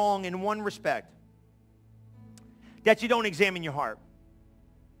communion wrong in one respect. That you don't examine your heart.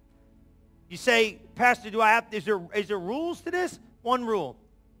 You say, Pastor, is there rules to this? One rule.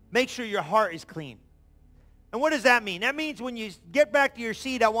 Make sure your heart is clean. And what does that mean? That means when you get back to your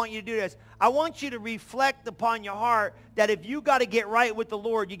seat, I want you to do this. I want you to reflect upon your heart that if you got to get right with the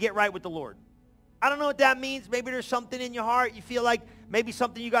Lord, you get right with the Lord. I don't know what that means. Maybe there's something in your heart. You feel like maybe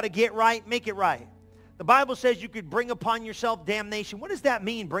something you got to get right. Make it right. The Bible says you could bring upon yourself damnation. What does that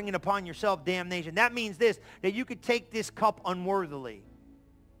mean, bringing upon yourself damnation? That means this, that you could take this cup unworthily.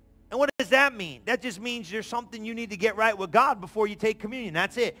 And what does that mean? That just means there's something you need to get right with God before you take communion.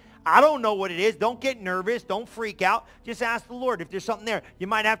 That's it. I don't know what it is. Don't get nervous. Don't freak out. Just ask the Lord if there's something there. You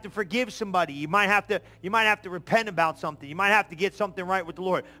might have to forgive somebody. You might have to repent about something. You might have to get something right with the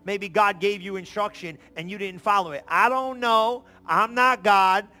Lord. Maybe God gave you instruction and you didn't follow it. I don't know. I'm not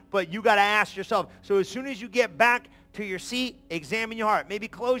God, but you got to ask yourself. So as soon as you get back to your seat, examine your heart. Maybe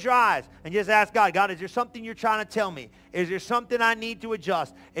close your eyes and just ask God, God, is there something you're trying to tell me? Is there something I need to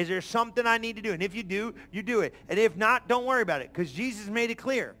adjust? Is there something I need to do? And if you do, you do it. And if not, don't worry about it, because Jesus made it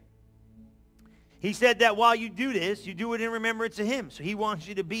clear. He said that while you do this, you do it in remembrance of him. So he wants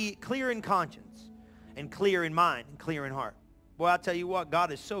you to be clear in conscience and clear in mind and clear in heart. Boy, I'll tell you what,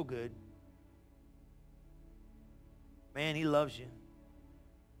 God is so good. Man, he loves you.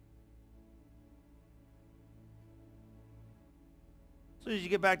 As soon as you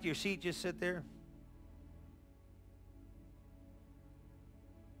get back to your seat, just sit there.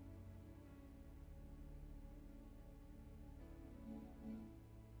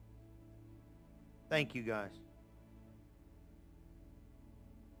 Thank you, guys.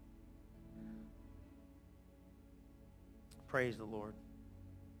 Praise the Lord.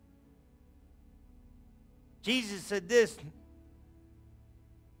 Jesus said this.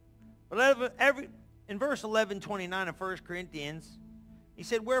 In verse 11:29 of 1 Corinthians, he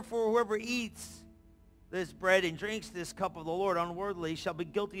said, wherefore whoever eats this bread and drinks this cup of the Lord unworthily shall be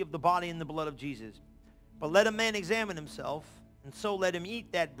guilty of the body and the blood of Jesus. But let a man examine himself, and so let him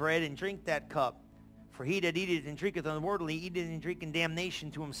eat that bread and drink that cup. For he that eateth and drinketh unworthily eateth and drinketh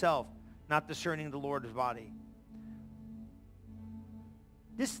damnation to himself, not discerning the Lord's body.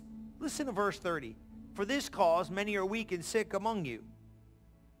 Listen to verse 30. For this cause many are weak and sick among you,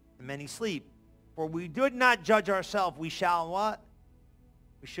 and many sleep. For we did not judge ourselves, we shall what?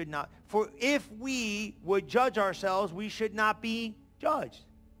 We should not. For if we would judge ourselves, we should not be judged.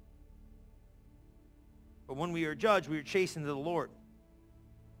 But when we are judged, we are chastened to the Lord.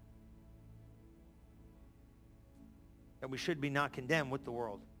 That we should be not condemned with the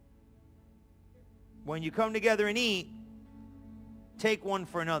world. When you come together and eat, take one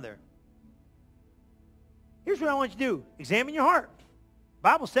for another. Here's what I want you to do. Examine your heart. The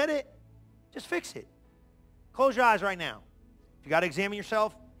Bible said it. Just fix it. Close your eyes right now. If you got to examine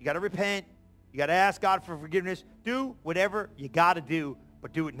yourself, you got to repent, you got to ask God for forgiveness. Do whatever you got to do,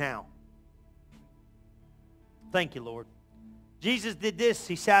 but do it now. Thank you, Lord. Jesus did this.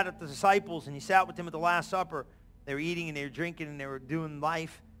 He sat with the disciples, and he sat with them at the Last Supper. They were eating, and they were drinking, and they were doing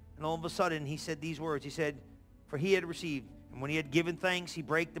life. And all of a sudden, he said these words. He said, for he had received. And when he had given thanks, he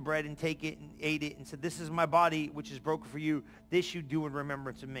brake the bread and take it and ate it and said, this is my body, which is broken for you. This you do in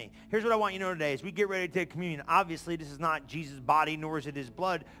remembrance of me. Here's what I want you to know today. As we get ready to take communion, obviously this is not Jesus' body, nor is it his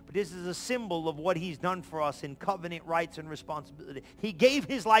blood, but this is a symbol of what he's done for us in covenant rights and responsibility. He gave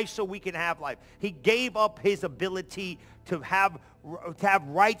his life so we can have life. He gave up his ability to have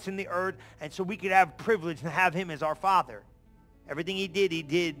rights in the earth, and so we could have privilege to have him as our Father. Everything he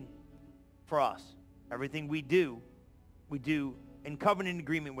did for us. Everything we do in covenant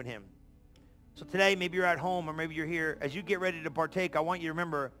agreement with him. So today, maybe you're at home or maybe you're here. As you get ready to partake, I want you to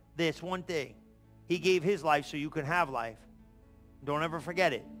remember this one thing. He gave his life so you can have life. Don't ever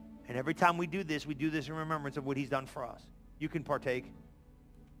forget it. And every time we do this in remembrance of what he's done for us. You can partake.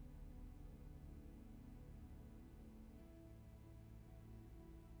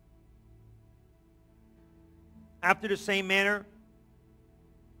 After the same manner,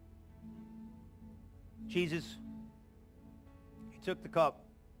 Jesus took the cup,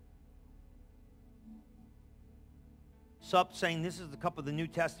 supped, saying, this is the cup of the New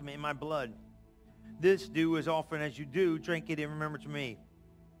Testament in my blood. This do as often as you do, drink it in remembrance of me.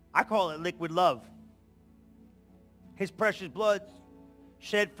 I call it liquid love. His precious blood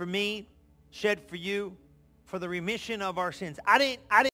shed for me, shed for you, for the remission of our sins. I didn't